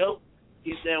write a joke.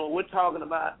 He's saying, well, we're talking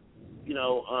about, you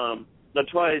know,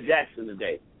 LaToya Jackson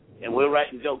today, and we're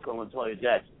writing jokes on LaToya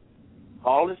Jackson.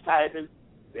 Paul is typing.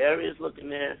 Barry is looking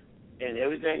there. And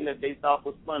everything that they thought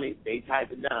was funny, they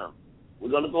type it down. We're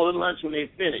going to go to lunch when they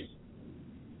finish.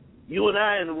 You and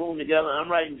I in the room together, I'm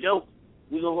writing jokes.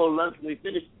 We're going to go to lunch when we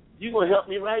finish. You're going to help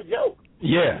me write jokes.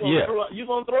 Yeah, You're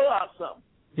going to throw out something.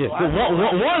 Yeah, so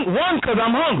one, because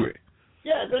I'm hungry.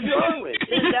 Yeah, because you're hungry.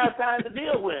 You got time to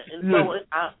deal with. And so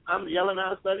I'm yelling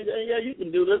out stuff. Yeah, you can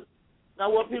do this.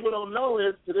 Now, what people don't know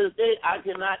is, to this day, I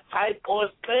cannot type or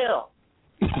spell.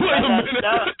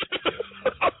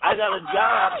 I got a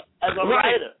job as a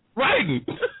writer. Writing.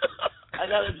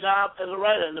 job as a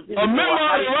writer. And the people a member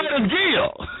of the Writers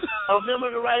Guild. A member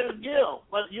of the Writers Guild.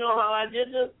 But you know how I did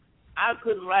this? I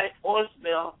couldn't write or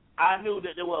spell. I knew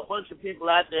that there were a bunch of people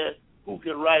out there who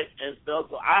could write and spell,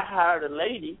 so I hired a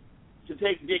lady to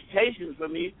take dictations for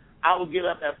me. I would get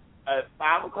up at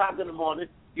 5 o'clock in the morning,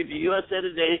 get the USA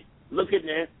Today, look in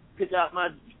there, pick out my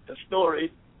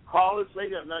story, call this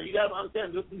lady up. Now, you got to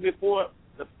understand, this was before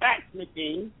the fax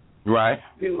machine. Right.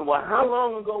 People, well, how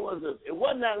long ago was this? It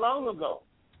wasn't that long ago.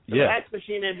 The fax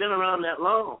machine had been around that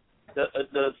long.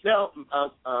 The cell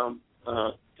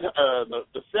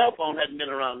phone hadn't been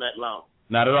around that long.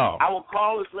 Not at all. I would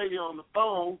call this lady on the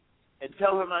phone and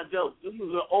tell her my jokes. This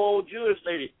was an old Jewish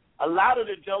lady. A lot of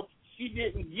the jokes she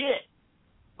didn't get.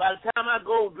 By the time I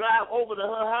go drive over to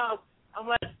her house, I'm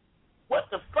like, what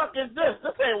the fuck is this?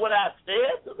 This ain't what I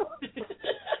said.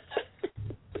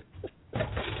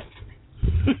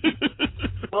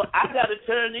 Well, I got to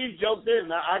turn these jokes in.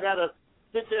 Now, I got to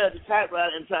sit there at the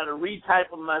typewriter and try to retype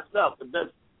them myself.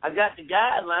 But I got the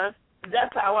guidelines, and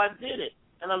that's how I did it.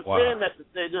 And I'm saying that to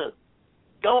say this.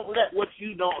 Don't let what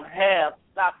you don't have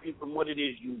stop you from what it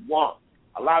is you want.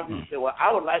 A lot of people say, well,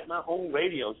 I would like my own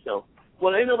radio show.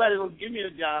 Well, ain't nobody going to give me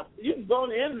a job. You can go on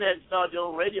the internet and start your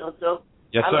own radio show.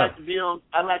 Yes, sir.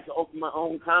 I'd like to open my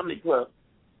own comedy club,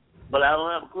 but I don't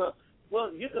have a club.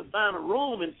 Well, you can find a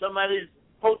room in somebody's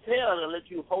hotel and let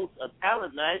you host a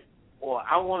talent night, or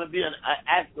I want to be an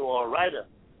actor or a writer.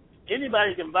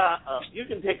 Anybody can you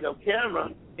can take a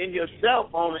camera in your cell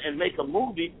phone and make a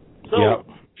movie. So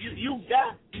you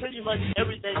got pretty much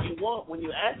everything you want when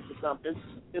you ask for something.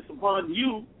 It's upon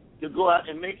you to go out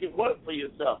and make it work for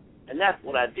yourself. And that's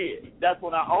what I did. That's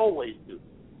what I always do.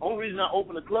 Only reason I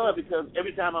opened a club because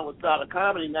every time I would start a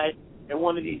comedy night in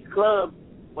one of these clubs,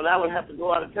 when I would have to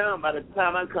go out of town, by the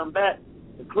time I come back,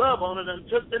 the club owner done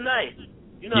took the night.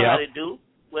 You know how they do.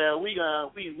 Well, we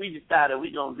decided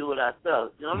we gonna do it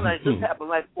ourselves. You know, I'm like, this happened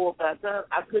like 4 or 5 times.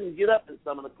 I couldn't get up in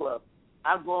some of the clubs.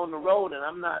 I go on the road and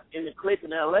I'm not in the clique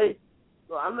in L.A.,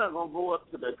 so I'm not gonna go up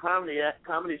to the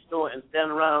comedy store and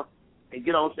stand around and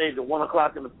get on stage at 1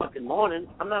 o'clock in the fucking morning.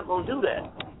 I'm not gonna do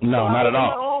that. No, so not at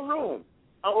all. My own room.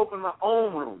 I open my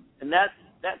own room, and that's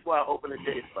why I open a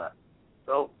day spot.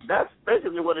 So that's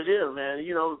basically what it is, man.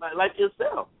 You know, like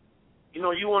yourself. You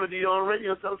know, you want to do your own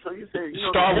radio show, so you say, you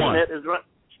know, start the one. internet is right.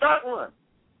 Start one.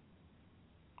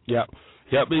 Yep.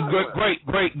 Great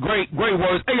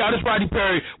words. Hey, y'all, this is Rodney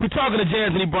Perry. We're talking to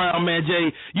Anthony Brown, man.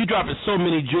 Jay, you dropping so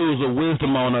many jewels of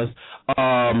wisdom on us.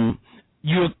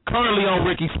 You're currently on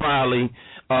Ricky Smiley.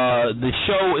 The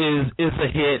show is a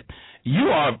hit.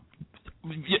 You are,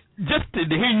 just to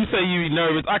hear you say you're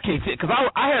nervous, I can't say it, because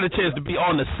I had a chance to be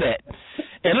on the set.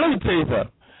 And let me tell you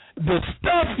something. The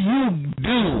stuff you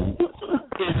do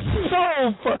is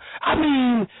so I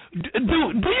mean,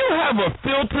 do you have a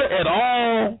filter at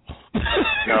all?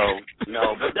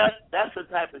 No, but that's the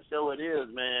type of show it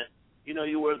is, man. You know,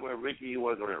 you work with Ricky, you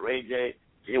work with Ray J,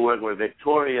 you work with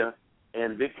Victoria,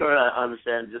 and Victoria, I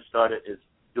understand, just started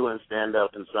doing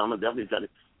stand-up, and so I'm definitely trying to.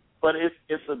 But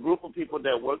it's a group of people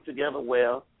that work together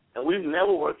well, and we've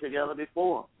never worked together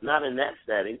before, not in that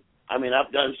setting. I mean,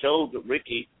 I've done shows with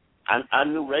Ricky. I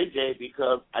knew Ray J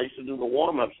because I used to do the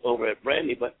warm-ups over at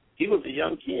Brandy, but he was a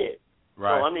young kid.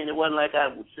 Right. So, I mean, it wasn't like I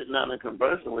was sitting down and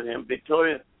conversing with him.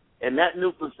 Victoria, and that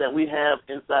nucleus that we have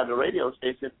inside the radio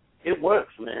station, it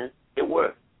works, man. It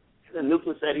works. The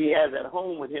nucleus that he has at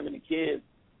home with him and the kids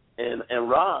and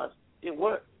Roz, it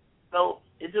works. So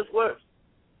it just works.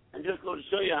 And just go to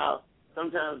show you how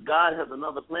sometimes God has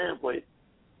another plan for you.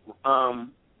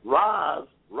 Roz,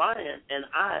 Ryan, and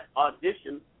I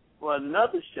auditioned for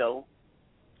another show,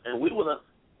 and we were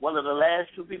one of the last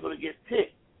 2 people to get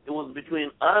picked. It was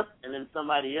between us and then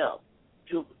somebody else.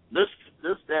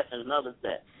 This set, and another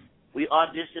set. I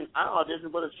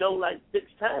auditioned for the show like 6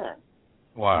 times.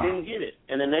 Wow. Didn't get it.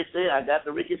 And the next day I got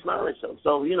the Ricky Smiley show.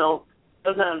 So, you know,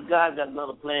 sometimes God got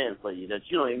another plan for you that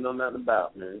you don't even know nothing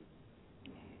about, man.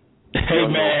 Hey,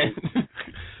 man.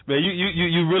 Man,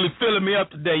 you really filling me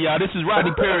up today, y'all. This is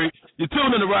Rodney Perry. You're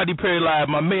tuning in to Rodney Perry Live.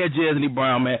 My man, Anthony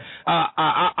Brown, man.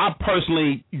 I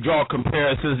personally draw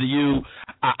comparisons to you.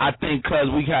 I think because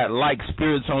we got like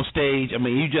spirits on stage. I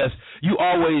mean, you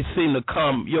always seem to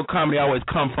your comedy always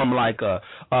come from like a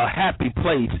happy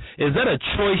place. Is that a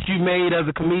choice you made as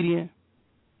a comedian?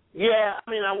 Yeah,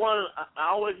 I mean, I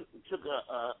always took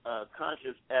a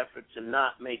conscious effort to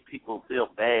not make people feel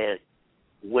bad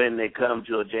when they come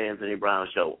to a J. Anthony Brown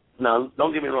show. Now,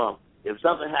 don't get me wrong. If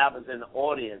something happens in the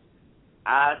audience,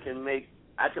 I can make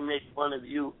fun of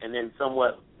you and then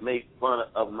somewhat make fun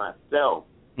of myself,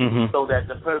 so that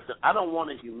the person, I don't want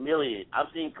to humiliate.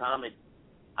 I've seen comics,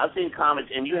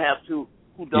 and you have too,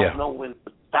 who don't know when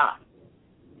to stop.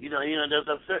 You know, there's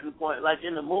a certain point, like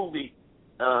in the movie,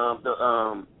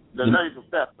 the Nutty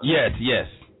Professor. Yes.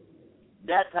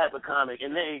 That type of comic,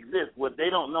 and they exist, where they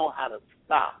don't know how to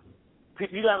stop.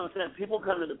 You got to understand, people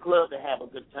come to the club to have a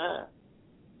good time,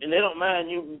 and they don't mind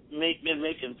you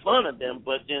making fun of them,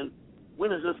 but then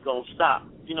when is this going to stop?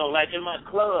 You know, like in my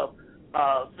club,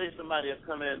 say somebody has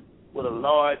come in with a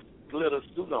large glitter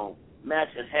suit on,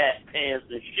 matching hat, pants,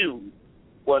 and shoes.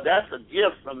 Well, that's a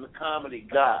gift from the comedy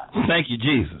god. Thank you,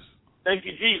 Jesus. Thank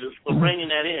you, Jesus, for bringing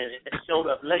that in. It showed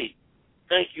up late.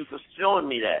 Thank you for showing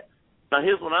me that. Now,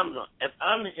 here's what I'm doing. If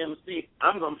I'm the MC,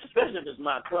 I'm going to, especially if it's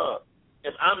my club,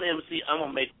 if I'm the MC, I'm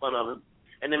going to make fun of him.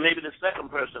 And then maybe the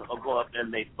second person will go up there and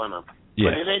make fun of him.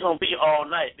 Yes. But it ain't going to be all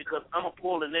night, because I'm going to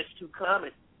pull the next two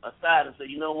comics aside and say,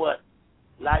 you know what?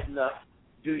 Lighten up.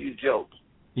 Do your jokes.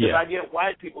 Yeah. If I get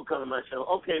white people coming to my show,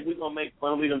 okay, we're going to make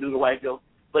fun. We're going to do the white joke.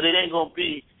 But it ain't going to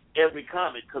be every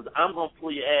comic, because I'm going to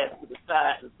pull your ass to the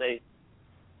side and say,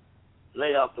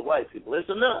 lay off the white people. It's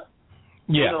enough.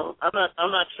 Yeah. You know,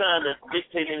 I'm not trying to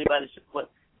dictate anybody's shit,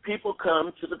 but people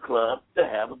come to the club to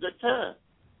have a good time.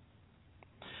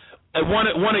 And one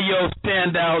of your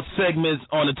standout segments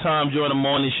on the Tom Jordan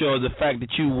Morning Show is the fact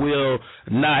that you will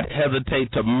not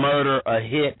hesitate to murder a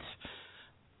hit.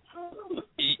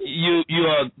 You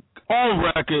are on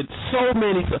record so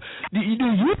many.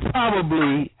 You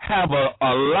probably have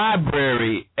a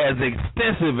library as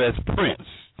extensive as Prince.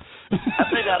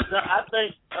 I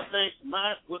think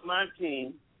with my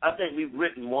team, I think we've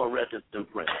written more records than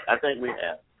Prince. I think we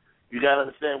have. You got to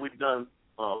understand, we've done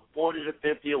 40 to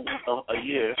 50 a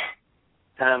year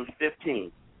times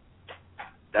 15.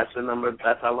 That's the number.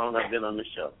 That's how long I've been on the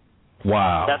show.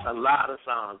 Wow. That's a lot of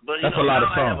songs. But that's a lot of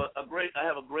songs. I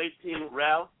have a great team.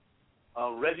 Ralph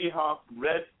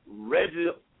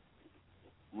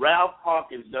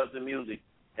Hawkins does the music,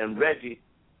 and Reggie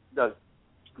does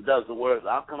the words.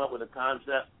 I'll come up with a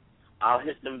concept. I'll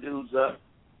hit them dudes up.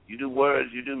 You do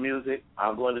words, you do music.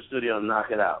 I'll go in the studio and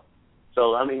knock it out.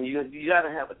 So, I mean, you got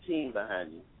to have a team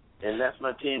behind you. And that's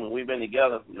my team, and we've been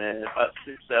together, man, about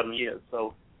 6-7 years.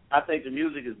 So I think the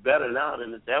music is better now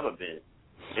than it's ever been.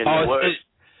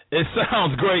 It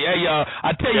sounds great. Hey, y'all,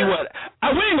 I tell you what,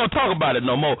 we ain't going to talk about it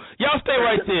no more. Y'all stay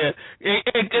right there.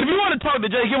 And if you want to talk to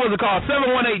Jay, give us a call,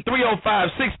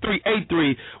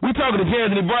 718-305-6383. We talking to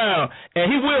Anthony Brown,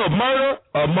 and he will murder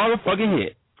a motherfucking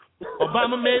hit.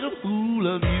 Obama made a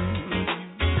fool of you.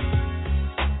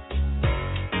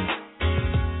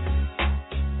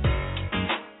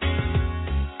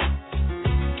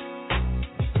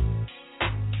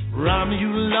 Romney, you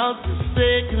lost the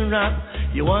second round.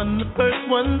 You won the first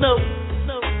one, though.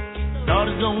 Thought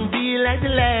it's gonna be like the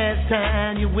last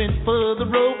time you went for the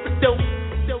rope-a-dope.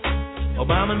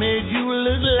 Obama made you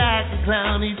look like a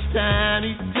clown each time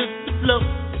he took the floor.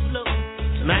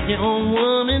 Smack your own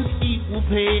woman, equal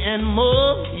pay and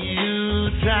more.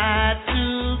 You tried to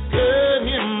cut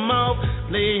him off,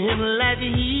 play him like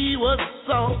he was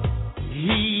soft.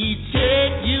 He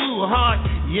checked you hard,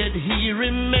 yet he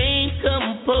remained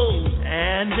composed.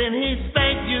 And then he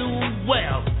spanked you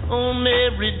well on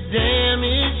every damn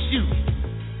issue.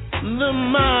 The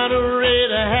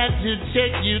moderator had to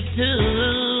check you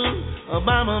too.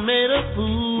 Obama made a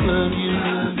fool of you.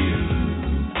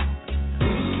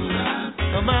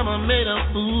 Obama made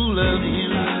a fool of you.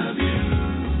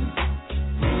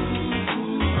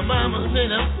 Obama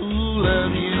made a fool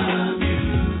of you.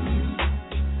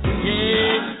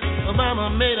 Yeah, Obama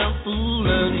made a fool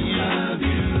of you.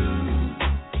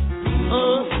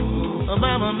 Oh,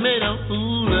 Obama made a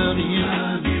fool of you.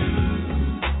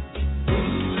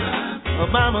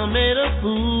 Obama made a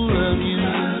fool of you.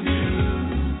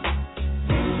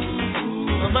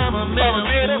 Obama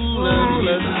made a fool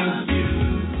of you.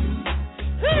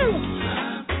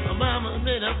 Obama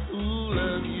made a fool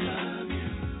of you.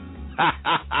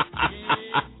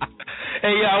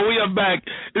 Hey, y'all, we are back.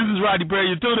 This is Rodney Perry.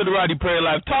 You're tuned to the Rodney Perry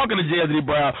Live, talking to Anthony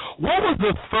Brown. What was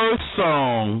the first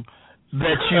song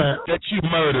that you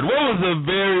murdered? What was the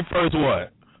very first one?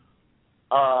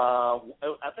 I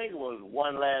think it was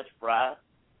One Last Fry.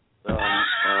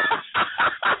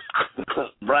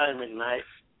 Brian McKnight.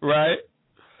 Right.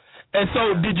 And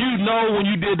so, did you know when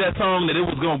you did that song that it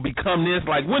was going to become this?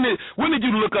 Like, when did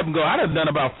you look up and go, I'd have done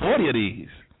about 40 of these?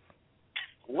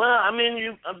 Well, I mean,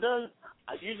 you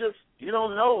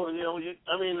don't know.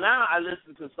 I mean, now I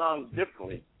listen to songs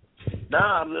differently.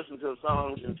 Now I'm listening to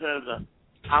songs in terms of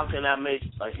how can I make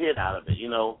a hit out of it.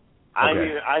 I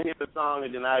hear the song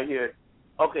and then I hear,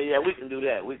 okay, yeah, we can do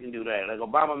that. We can do that. Like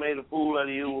Obama made a fool out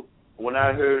of you. When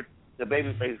I heard the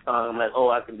Babyface song, I'm like, oh,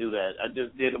 I can do that. I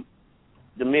just did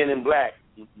the Men in Black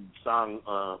song,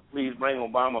 Please Bring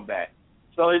Obama Back.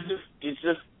 So it's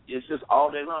just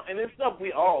all day long, and it's stuff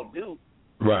we all do.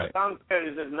 Right. Song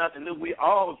parodies is nothing new. We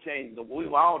all change them.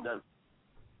 We've all done.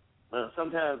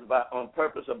 Sometimes on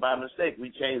purpose or by mistake, we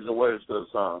change the words to a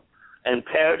song. And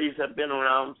parodies have been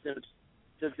around since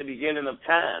the beginning of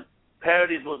time.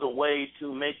 Parodies was a way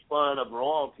to make fun of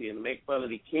royalty and make fun of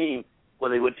the king,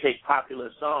 where they would take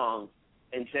popular songs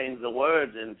and change the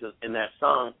words in that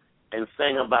song and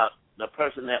sing about the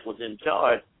person that was in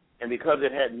charge. And because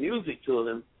it had music to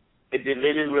them, they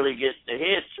didn't really get their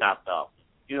head chopped off.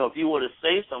 You know, if you were to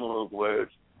say some of those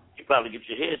words, you'd probably get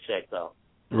your head chopped off.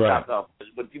 Right. Chopped off.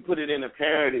 But you put it in a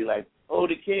parody like, oh,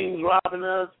 the king's robbing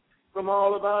us from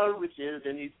all of our riches,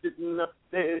 and he's sitting up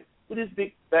there with his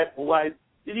big fat wife.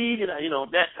 You know,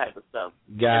 that type of stuff.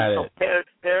 Got it. So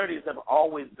parodies have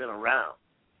always been around.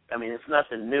 I mean, it's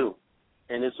nothing new.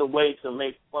 And it's a way to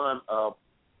make fun of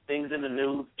things in the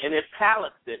news, and it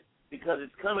palates it because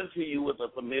it's coming to you with a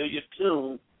familiar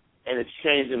tune, and it's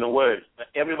changing the words.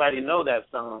 Everybody know that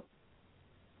song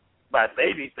by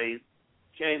Babyface,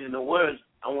 changing the words.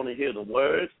 I want to hear the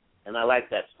words, and I like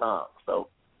that song. So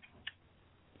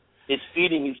it's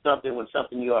feeding you something with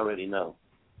something you already know.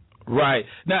 Right.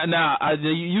 Now,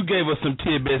 you gave us some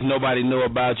tidbits nobody knew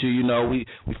about you. You know, we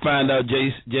found out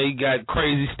Jay got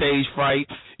crazy stage fright.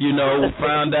 You know, we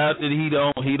found out that he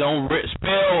don't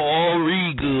spell or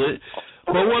read good.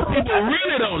 But what people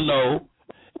really don't know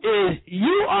is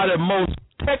you are the most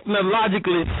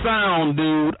technologically sound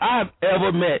dude I've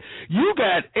ever met. You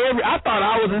got I thought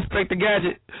I was Inspector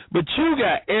Gadget, but you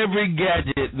got every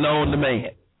gadget known to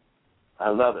man. I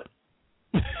love it.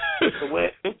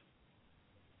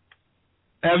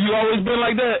 Have you always been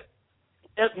like that?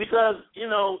 It's because, you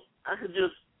know, I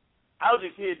was a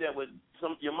kid that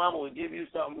your mama would give you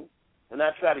something, and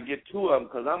I try to get two of them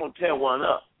because I'm going to tear one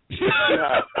up.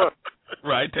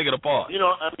 Right, take it apart. You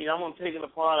know, I mean, I'm going to take it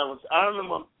apart. I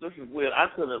remember, this is weird,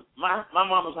 my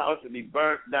mama's house would be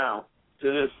burnt down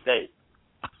to this day.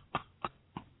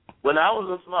 When I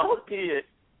was a small kid,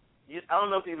 I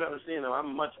don't know if you've ever seen them.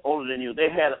 I'm much older than you. They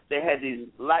had these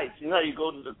lights. You know, you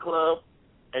go to the club,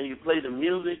 and you play the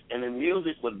music, and the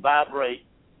music would vibrate.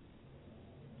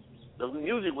 The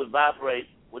music would vibrate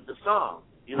with the song.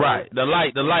 You know? Right. The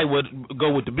light would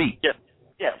go with the beat.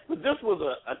 Yeah. But this was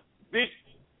a big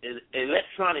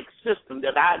electronic system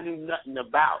that I knew nothing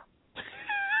about.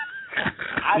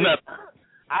 I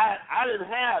didn't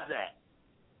have that.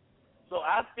 So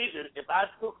I figured if I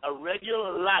took a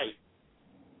regular light,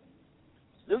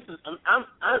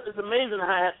 it's amazing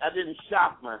how I didn't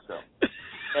shock myself.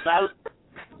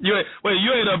 You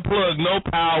ain't unplugged no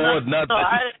power or nothing.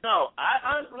 No,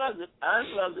 I unplugged it.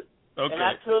 Okay. And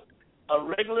I took a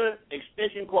regular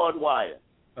extension cord wire.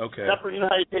 Okay. You know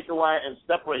how you take the wire and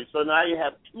separate it. So now you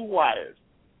have two wires.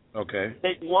 Okay.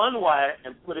 Take one wire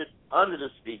and put it under the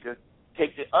speaker.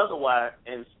 Take the other wire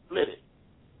and split it.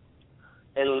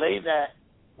 And lay that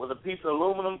with a piece of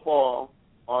aluminum foil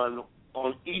on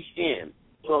each end,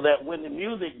 so that when the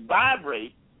music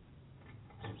vibrates,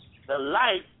 the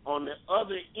light on the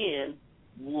other end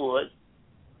would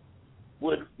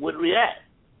react.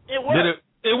 It worked.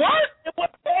 It worked? It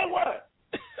worked.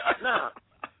 Now,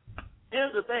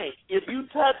 here's the thing. If you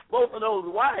touch both of those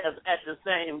wires at the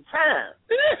same time,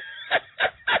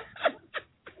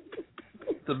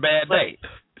 it's a bad day.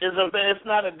 It's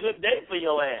not a good day for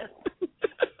your ass.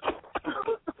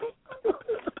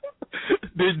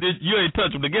 You ain't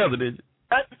touch them together, did you?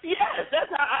 Yes, that's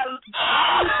how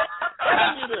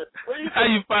How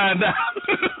you find out?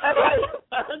 That's how you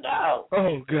find out.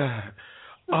 Oh, God.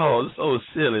 Oh, it's so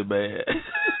silly, man.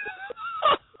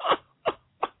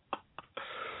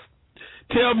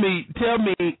 Tell me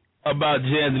about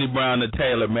Janzany Brown the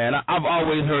tailor, man. I've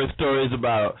always heard stories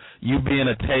about you being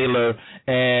a tailor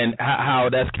and how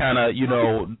that's kind of, you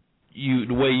know,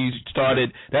 the way you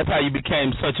started. That's how you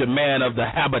became such a man of the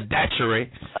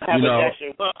haberdashery.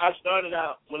 Haberdashery. Well, I started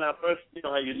out when I first, you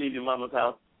know how you leave your mama's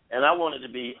house, and I wanted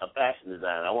to be a fashion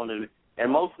designer.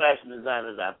 And most fashion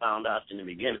designers I found out in the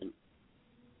beginning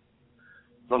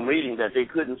from reading that they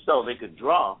couldn't sew. They could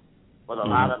draw, but a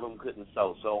lot of them couldn't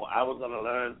sew. So I was going to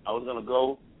learn. I was going to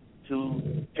go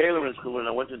to tailoring school, and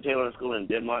I went to tailoring school in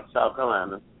Denmark, South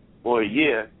Carolina for a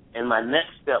year. And my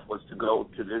next step was to go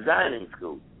to designing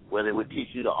school, where they would teach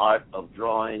you the art of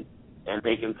drawing and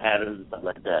making patterns and stuff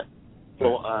like that.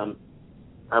 So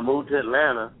I moved to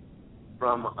Atlanta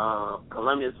from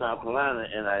Columbia, South Carolina,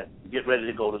 and I get ready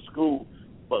to go to school,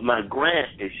 but my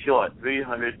grant is short,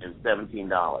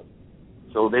 $317.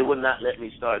 So they would not let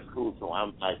me start school, so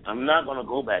I'm like, I'm not going to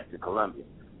go back to Columbia.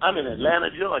 I'm in Atlanta,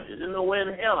 Georgia. There's no way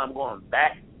in hell I'm going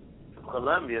back to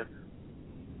Columbia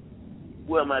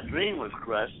where my dream was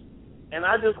crushed And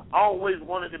I just always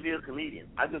wanted to be a comedian.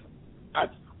 It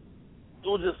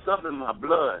was just something in my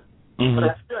blood. Mm-hmm. But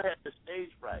I still had the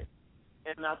stage fright.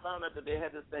 And I found out that they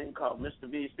had this thing called Mr.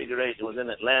 B's Figure Eight. It was in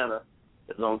Atlanta.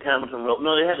 It was on Camden Road.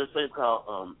 No, they had this place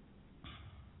called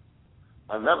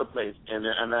another place, and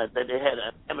they had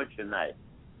an amateur night.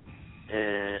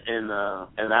 And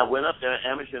I went up there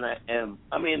amateur night, and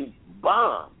I mean,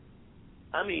 bomb.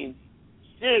 I mean,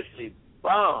 seriously,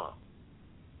 bomb.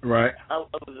 Right.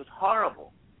 It was just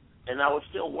horrible. And I was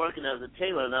still working as a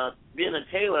tailor. Now, being a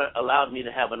tailor allowed me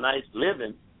to have a nice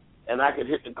living, and I could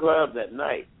hit the clubs at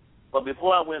night. But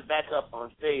before I went back up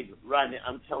on stage, Rodney,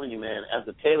 I'm telling you, man, as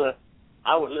a tailor,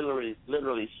 I would literally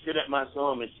sit at my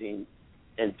sewing machine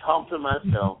and talk to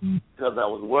myself because I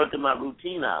was working my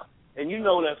routine out. And you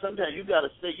know that sometimes you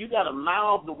gotta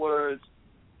mouth the words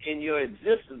in your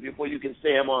existence before you can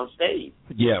say them on stage.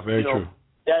 Yeah, very true.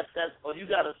 Or you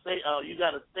gotta say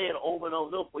it over and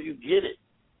over before you get it.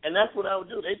 And that's what I would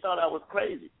do. They thought I was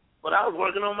crazy, but I was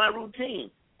working on my routine.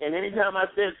 And anytime I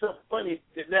said something funny,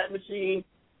 that machine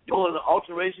doing the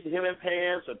alteration, hemming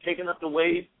pants, or taking up the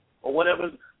weight, or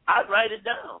whatever, I'd write it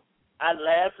down. I'd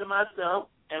laugh to myself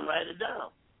and write it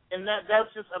down. And that's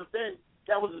just something.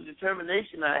 That was a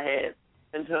determination I had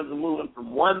in terms of moving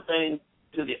from one thing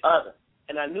to the other.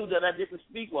 And I knew that I didn't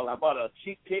speak well. I bought a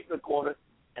cheap tape recorder,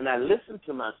 and I listened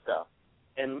to myself.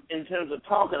 And in terms of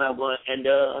talking, I'm going, and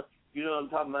you know what I'm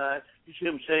talking about? You see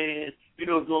what I'm saying? You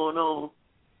know what's going on?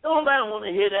 Nobody want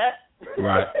to hear that.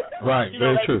 Right,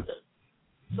 very true.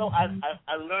 So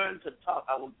I learned to talk.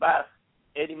 I would buy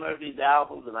Eddie Murphy's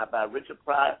albums, and I buy Richard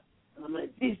Pryor. And I'm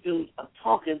like, these dudes are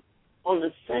talking on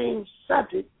the same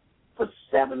subject for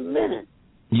 7 minutes.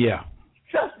 Yeah.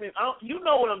 Trust me, you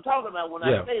know what I'm talking about when I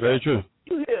say that. Yeah, very true.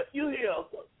 You hear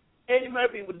Eddie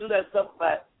Murphy would do that stuff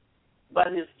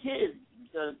about his kids.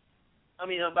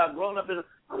 About growing up.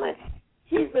 I'm like,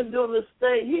 he's been doing this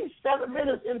thing. He's 7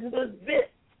 minutes into this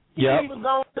bit. He ain't even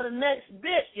gone to the next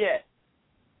bit yet.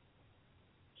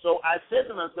 So I said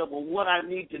to myself, well, what I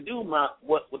need to do,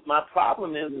 what my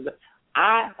problem is that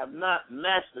I have not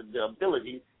mastered the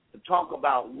ability to talk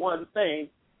about one thing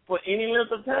for any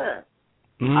length of time.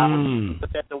 I would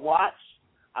look at the watch.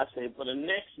 I say, for the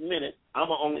next minute, I'm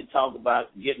going to only talk about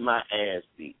getting my ass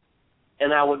beat.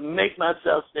 And I would make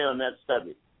myself stay on that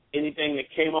subject. Anything that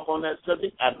came up on that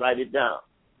subject, I'd write it down.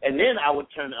 And then I would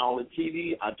turn on the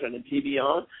TV. I'd turn the TV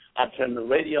on. I'd turn the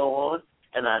radio on.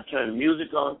 And I'd turn the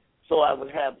music on. So I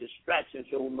would have distractions.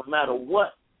 So no matter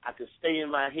what, I could stay in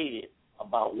my head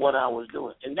about what I was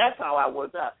doing. And that's how I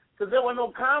worked out. Because there were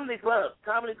no comedy clubs.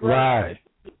 Comedy clubs, right.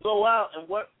 Go out and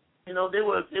work. You know, they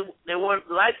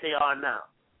weren't like they are now.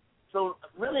 So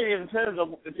really, in terms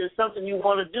of if there's something you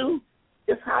want to do,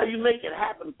 it's how you make it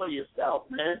happen for yourself,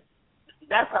 man.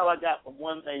 That's how I got from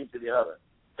one thing to the other.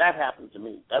 That happened to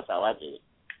me. That's how I did it.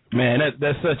 Man,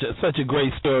 that's such a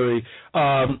great story.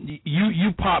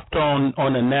 You popped on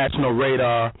the national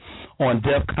radar on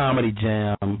Def Comedy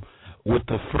Jam with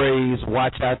the phrase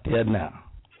 "Watch out there now."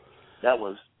 That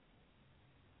was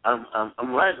I'm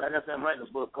writing. Like I said, I'm writing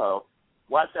a book called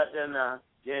 "Watch Out There Now."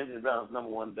 James Brown's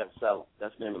 #1 bestseller.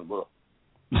 That's the name of the book.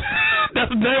 That's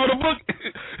the name of the book.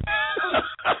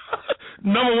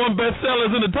 #1 bestseller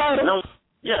is in the title. No,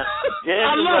 yeah,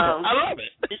 I love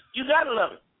it. You gotta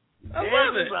love it. I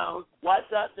love it. Brown, Watch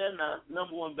Out There Now,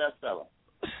 #1 bestseller.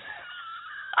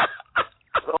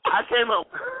 So I came up.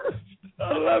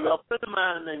 I love it. A friend of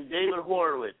mine named David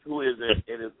Horowitz, who is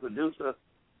a producer.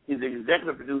 He's the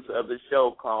executive producer of the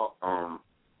show called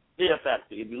Fear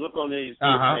Factory. If you look on there, you see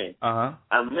his name.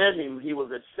 I met him. He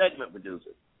was a segment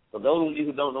producer. For those of you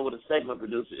who don't know what a segment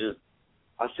producer is,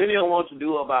 Arsenio wants to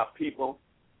do about people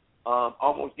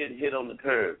almost getting hit on the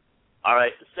curb. All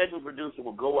right, the segment producer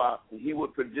will go out and he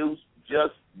would produce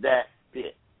just that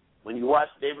bit. When you watch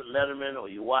David Letterman or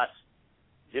you watch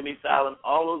Jimmy Fallon,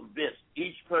 all those bits,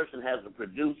 each person has a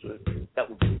producer that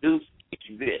will produce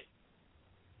each bit.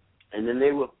 And then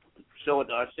they will show it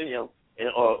to Arsenio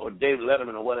or David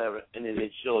Letterman or whatever, and then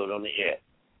they'd show it on the air.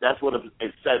 That's what a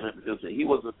segment producer. He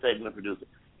was a segment producer.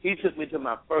 He took me to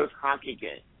my first hockey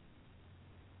game.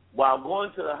 While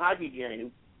going to the hockey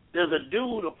game, there's a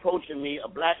dude approaching me, a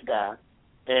black guy,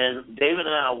 and David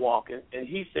and I are walking, and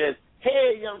he says,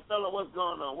 "Hey, young fella, what's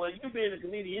going on?" Well, you being a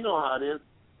comedian, you know how it is.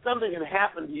 Something can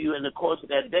happen to you in the course of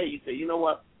that day. You say, you know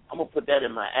what, I'm going to put that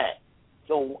in my act.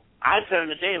 So I turned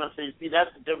to Dave and I said, see,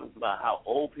 that's the difference about how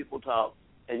old people talk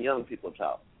and young people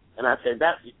talk. And I said,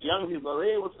 that's young people go,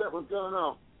 hey, what's up, what's going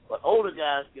on? But older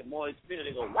guys get more experience.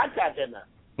 They go, watch out there now.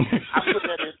 I put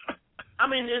that in. I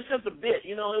mean, it's just a bit.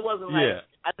 You know, it wasn't like,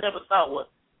 I never thought, well,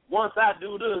 once I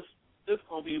do this, this is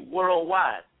going to be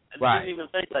worldwide. I didn't even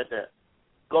think like that.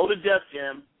 go to Def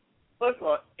Jam. First of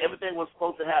all, everything was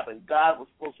supposed to happen. I was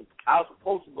supposed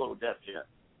to go to Def Jam.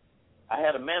 I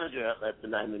had a manager at the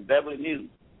night in Beverly Hills.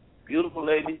 Beautiful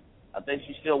lady. I think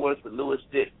she still works with Louis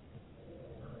Dick.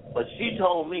 But she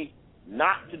told me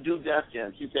not to do Def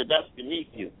Jam. She said, that's beneath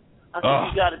you. I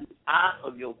said, you got to be out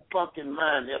of your fucking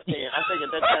mind. They're paying, I think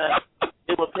at that time,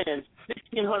 they were paying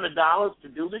 $1,600 to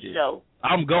do the show.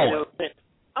 I'm going.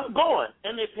 I'm going.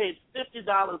 And they paid $50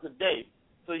 a day.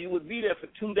 So you would be there for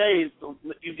 2 days. So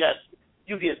you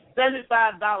get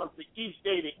 $75 for each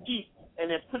day to eat, and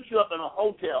then put you up in a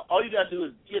hotel. All you got to do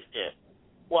is get there.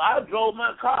 Well, I drove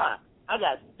my car. I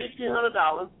got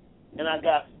 $1,600, and I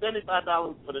got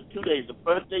 $75 for the 2 days. The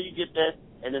first day you get there,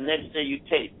 and the next day you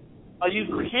tape. Are you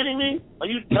kidding me? Are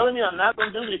you telling me I'm not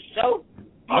going to do this show?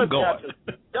 I'm going.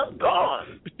 I'm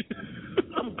gone.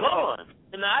 I'm gone.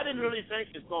 And I didn't really think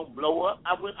it's going to blow up.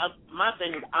 My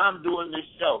thing is I'm doing this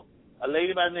show. A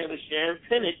lady by the name of Sharon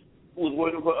Pinnock, who was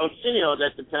working for Arsenio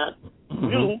at the time,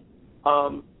 knew,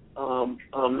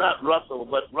 not Russell,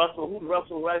 but Russell, who's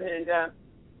Russell's right-hand guy?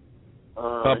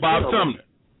 Bob Sumner.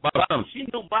 She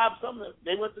knew Bob Sumner.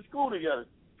 They went to school together.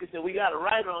 She said, we got a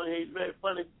writer on here. He's very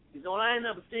funny. He said, well, I ain't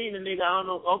never seen the nigga. I don't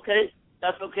know. Okay,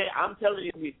 that's okay. I'm telling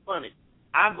you, he's funny.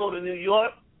 I go to New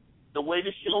York. The way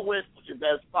the show went, which is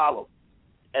as follows.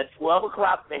 At 12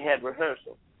 o'clock, they had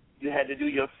rehearsal. You had to do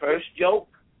your first joke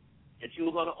that you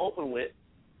were going to open with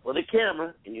for the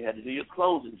camera, and you had to do your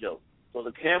closing joke. So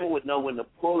the camera would know when to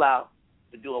pull out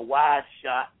to do a wide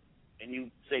shot, and you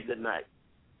say goodnight.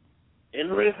 In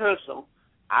rehearsal,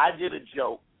 I did a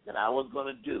joke that I was going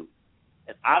to do.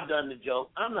 And I've done the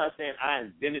joke. I'm not saying I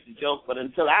invented the joke, but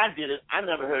until I did it, I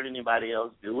never heard anybody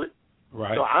else do it.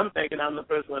 Right. So I'm thinking I'm the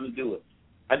first one to do it.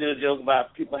 I did a joke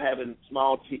about people having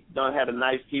small teeth, don't have a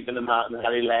nice teeth in the mouth, and how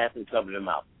they laugh and cover their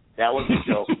mouth. That was the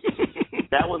joke.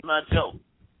 That was my joke.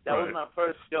 That was my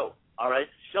first joke. All right,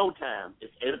 showtime.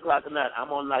 It's 8 o'clock at night. I'm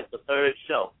on like the third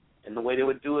show. And the way they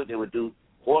would do it, they would do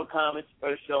 4 comics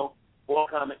first show, 4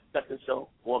 comics second show,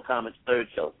 4 comics third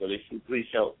show. So they shoot 3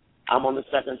 shows. I'm on the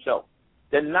second show.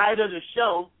 The night of the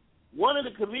show, one of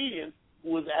the comedians who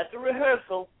was at the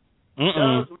rehearsal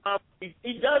does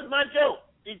my joke.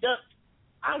 He does.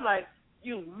 I'm like,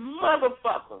 you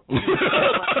motherfucker.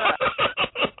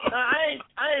 Now,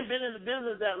 I ain't been in the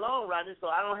business that long, Rodney, so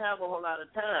I don't have a whole lot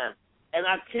of time. And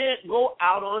I can't go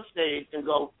out on stage and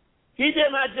go, he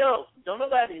did my joke. Don't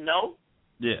nobody know.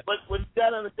 Yeah. But what you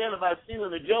got to understand about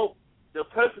stealing a joke, the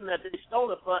person that they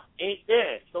stole it from ain't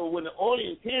there. So when the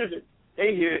audience hears it,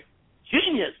 they hear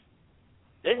genius.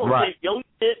 They're going to take your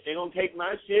shit, they're going to take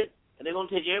my shit, and they're going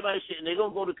to take everybody's shit, and they're going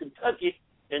to go to Kentucky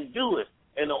and do it.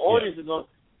 And the audience is going,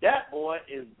 that boy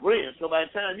is brilliant. So by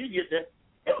the time you get there,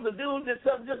 it was a dude that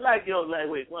something just like yours. Like,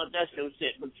 wait, well, that's your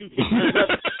shit, but you can't.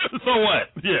 So what?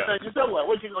 Yeah. So what?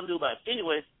 What you going to do about it?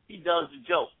 Anyway, he does the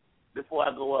joke before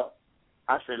I go up.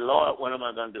 I said, Lord, what am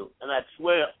I going to do? And I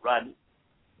swear, Rodney,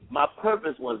 my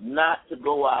purpose was not to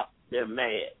go out there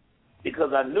mad.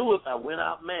 Because I knew if I went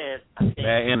out mad, I take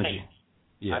bad energy.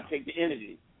 Yeah. I take the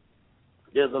energy.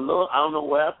 There's a little, I don't know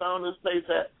where I found this place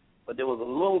at, but there was a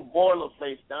little boiler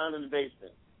place down in the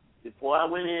basement. Before I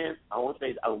went in, I would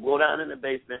go down in the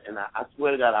basement, and I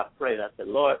swear to God, I prayed. I said,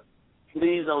 Lord,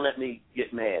 please don't let me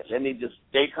get mad. Let me just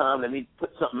stay calm. Let me put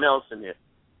something else in there.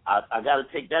 I got to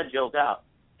take that joke out.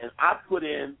 And I put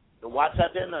in the Watch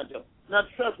Out There Now joke. Now,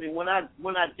 trust me, when I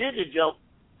did the joke,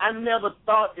 I never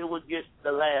thought it would get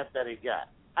the laugh that it got.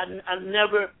 I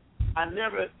never,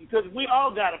 because we all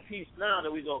got a piece now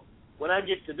that we go, when I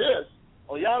get to this,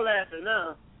 y'all laughing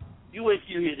now, you wait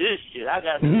till you hear this shit. I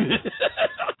got to do this.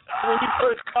 When you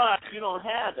first start, you don't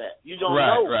have that. You don't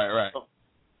know. Right. So,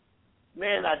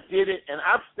 man, I did it, and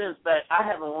I've since back, I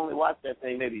haven't only watched that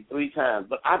thing maybe 3 times,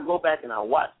 but I go back and I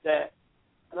watch that,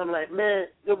 and I'm like, man,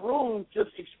 the room just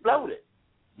exploded.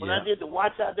 When I did the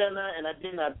Watch Out There Now, and I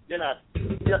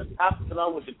just topped it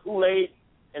on with the Kool-Aid,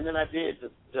 and then I did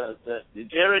the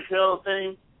Jerry Curl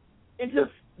thing,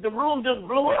 the room just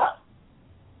blew up.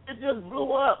 It just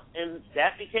blew up, and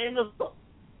that became the book.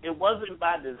 It wasn't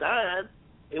by design.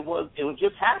 It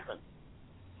just happened.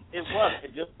 It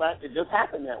just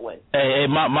happened that way. Hey,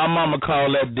 my mama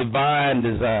called that divine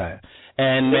design,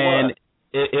 and man.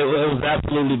 It was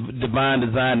absolutely divine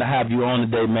design to have you on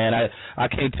today, man. I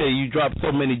can't tell you dropped so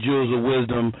many jewels of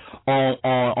wisdom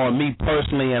on me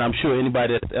personally, and I'm sure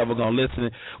anybody that's ever going to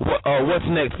listen. What's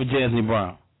next for Jansny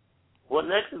Brown? Well,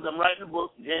 next is I'm writing a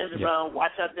book, Jansny Brown,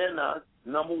 Watch Out There Now,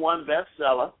 #1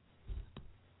 bestseller.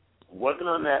 I'm working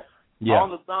on that. Yeah. All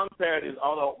the song parodies,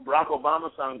 all the Barack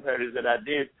Obama song parodies that I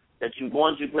did, that you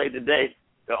played today,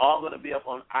 they're all going to be up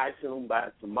on iTunes by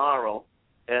tomorrow.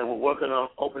 And we're working on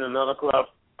opening another club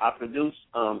I produce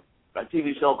a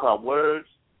TV show called Words,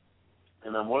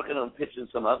 and I'm working on pitching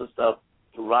some other stuff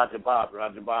to Roger Bob.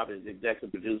 Roger Bob is the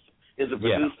executive producer, is a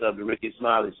producer of the Ricky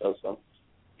Smiley Show. So,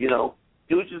 you know,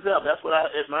 do it yourself. That's what I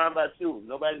admire about you.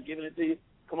 Nobody's giving it to you.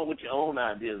 Come up with your own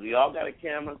ideas. We all got a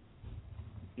camera.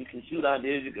 You can shoot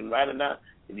ideas. You can write it down.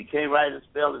 If you can't write and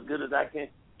spell as good as I can,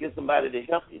 get somebody to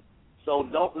help you. So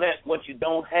don't let what you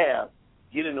don't have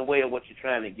get in the way of what you're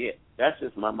trying to get. That's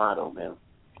just my motto, man.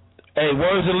 Hey,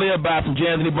 words to live by from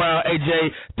Anthony Brown.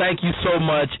 AJ, thank you so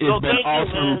much. It's been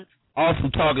awesome.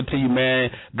 Awesome talking to you, man.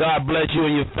 God bless you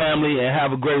and your family, and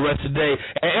have a great rest of the day.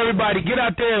 And everybody, get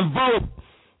out there and vote.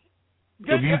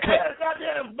 Get your ass out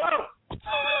there and vote.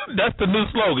 That's the new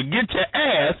slogan. Get your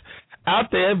ass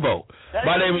out there and vote.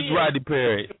 My name is Rodney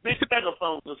Perry. Big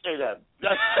megaphone to say that.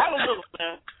 Have a little,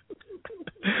 man.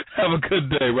 Have a good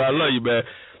day, bro. I love you, man.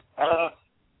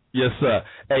 Yes, sir.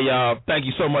 Hey, y'all, thank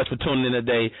you so much for tuning in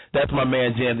today. That's my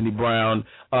man, Anthony Brown.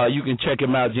 You can check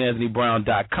him out,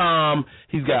 JanthonyBrown.com.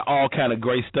 He's got all kind of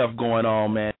great stuff going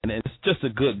on, man. And it's just a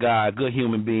good guy, a good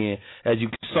human being. As you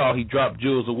saw, he dropped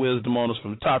jewels of wisdom on us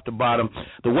from top to bottom.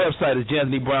 The website is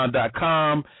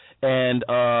JanthonyBrown.com. And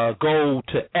go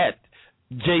to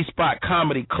 @JSpot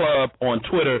Comedy Club on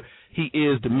Twitter. He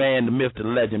is the man, the myth, the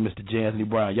legend, Mr. Anthony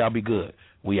Brown. Y'all be good.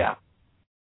 We out.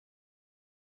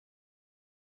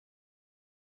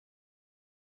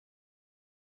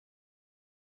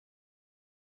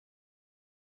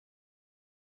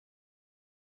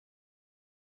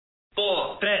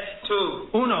 Four, tres, two,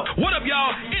 uno. What up,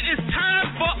 y'all? It is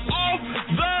time for Off the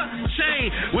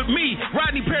Chain with me,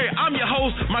 Rodney Perry. I'm your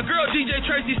host. My girl, DJ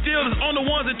Tracy Steele, is on the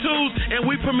ones and twos, and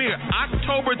we premiere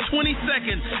October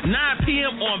 22nd, 9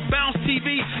 p.m. on Bounce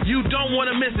TV. You don't want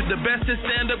to miss it. The best in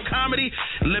stand-up comedy.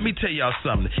 Let me tell y'all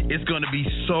something. It's going to be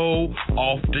so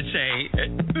off the chain.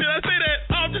 Did I say that?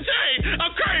 Off the chain.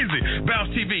 I'm crazy.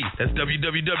 Bounce TV. That's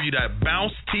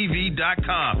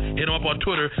www.bouncetv.com. Hit them up on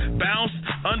Twitter.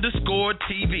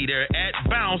 Bounce_TV. They're at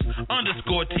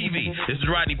Bounce_TV. This is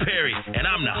Rodney Perry, and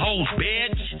I'm the host, bitch.